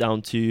trip back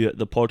down to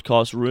the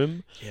podcast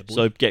room. Yeah,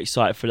 so get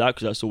excited for that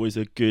because that's always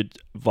a good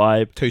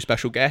vibe. 2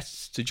 special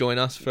guests to join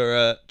us for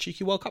a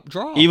cheeky World Cup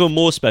draft. Even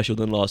more special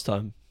than last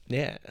time.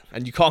 Yeah,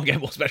 and you can't get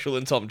more special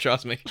than Tom,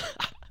 trust me.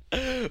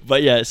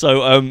 But yeah,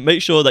 so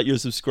make sure that you're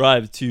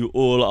subscribed to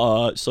all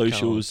our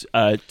socials.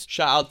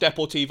 Shout out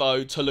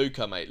Deportivo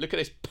Toluca, mate. Look at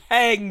this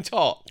peng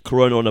top.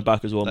 Corona on the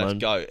back as well, Let's man.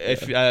 Go.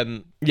 If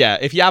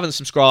if you haven't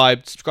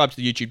subscribe to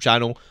the YouTube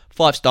channel.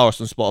 5 stars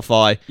on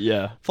Spotify.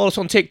 Yeah. Follow us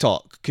on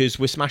TikTok because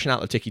we're smashing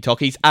out the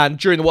TikTokies. And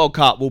during the World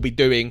Cup, we'll be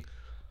doing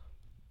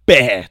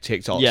bare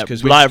TikToks. Yeah,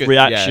 live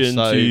reaction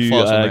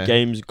to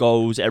games,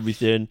 goals,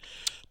 everything.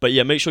 But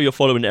yeah, make sure you're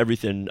following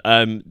everything.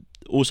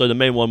 Also, the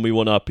main one we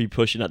want to be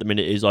pushing at the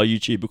minute is our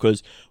YouTube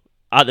because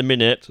at the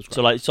minute,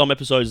 so like some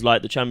episodes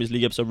like the Champions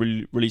League episode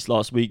released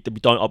last week that we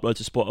don't upload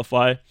to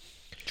Spotify.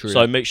 True.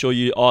 So make sure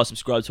you are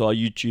subscribed to our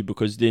YouTube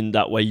because then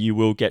that way you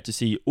will get to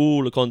see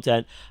all the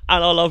content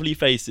and our lovely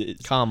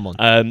faces. Come on.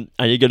 And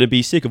you're going to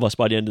be sick of us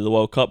by the end of the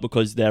World Cup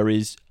because there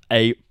is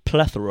a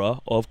plethora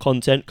of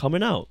content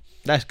coming out.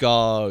 Let's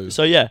go.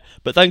 So yeah,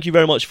 but thank you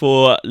very much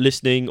for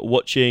listening,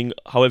 watching,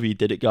 however you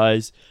did it,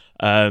 guys.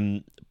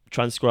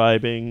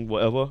 Transcribing,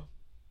 whatever.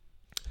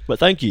 But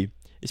thank you.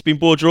 It's been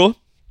BoreDraw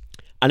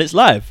and it's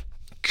live.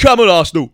 Come on, Arsenal.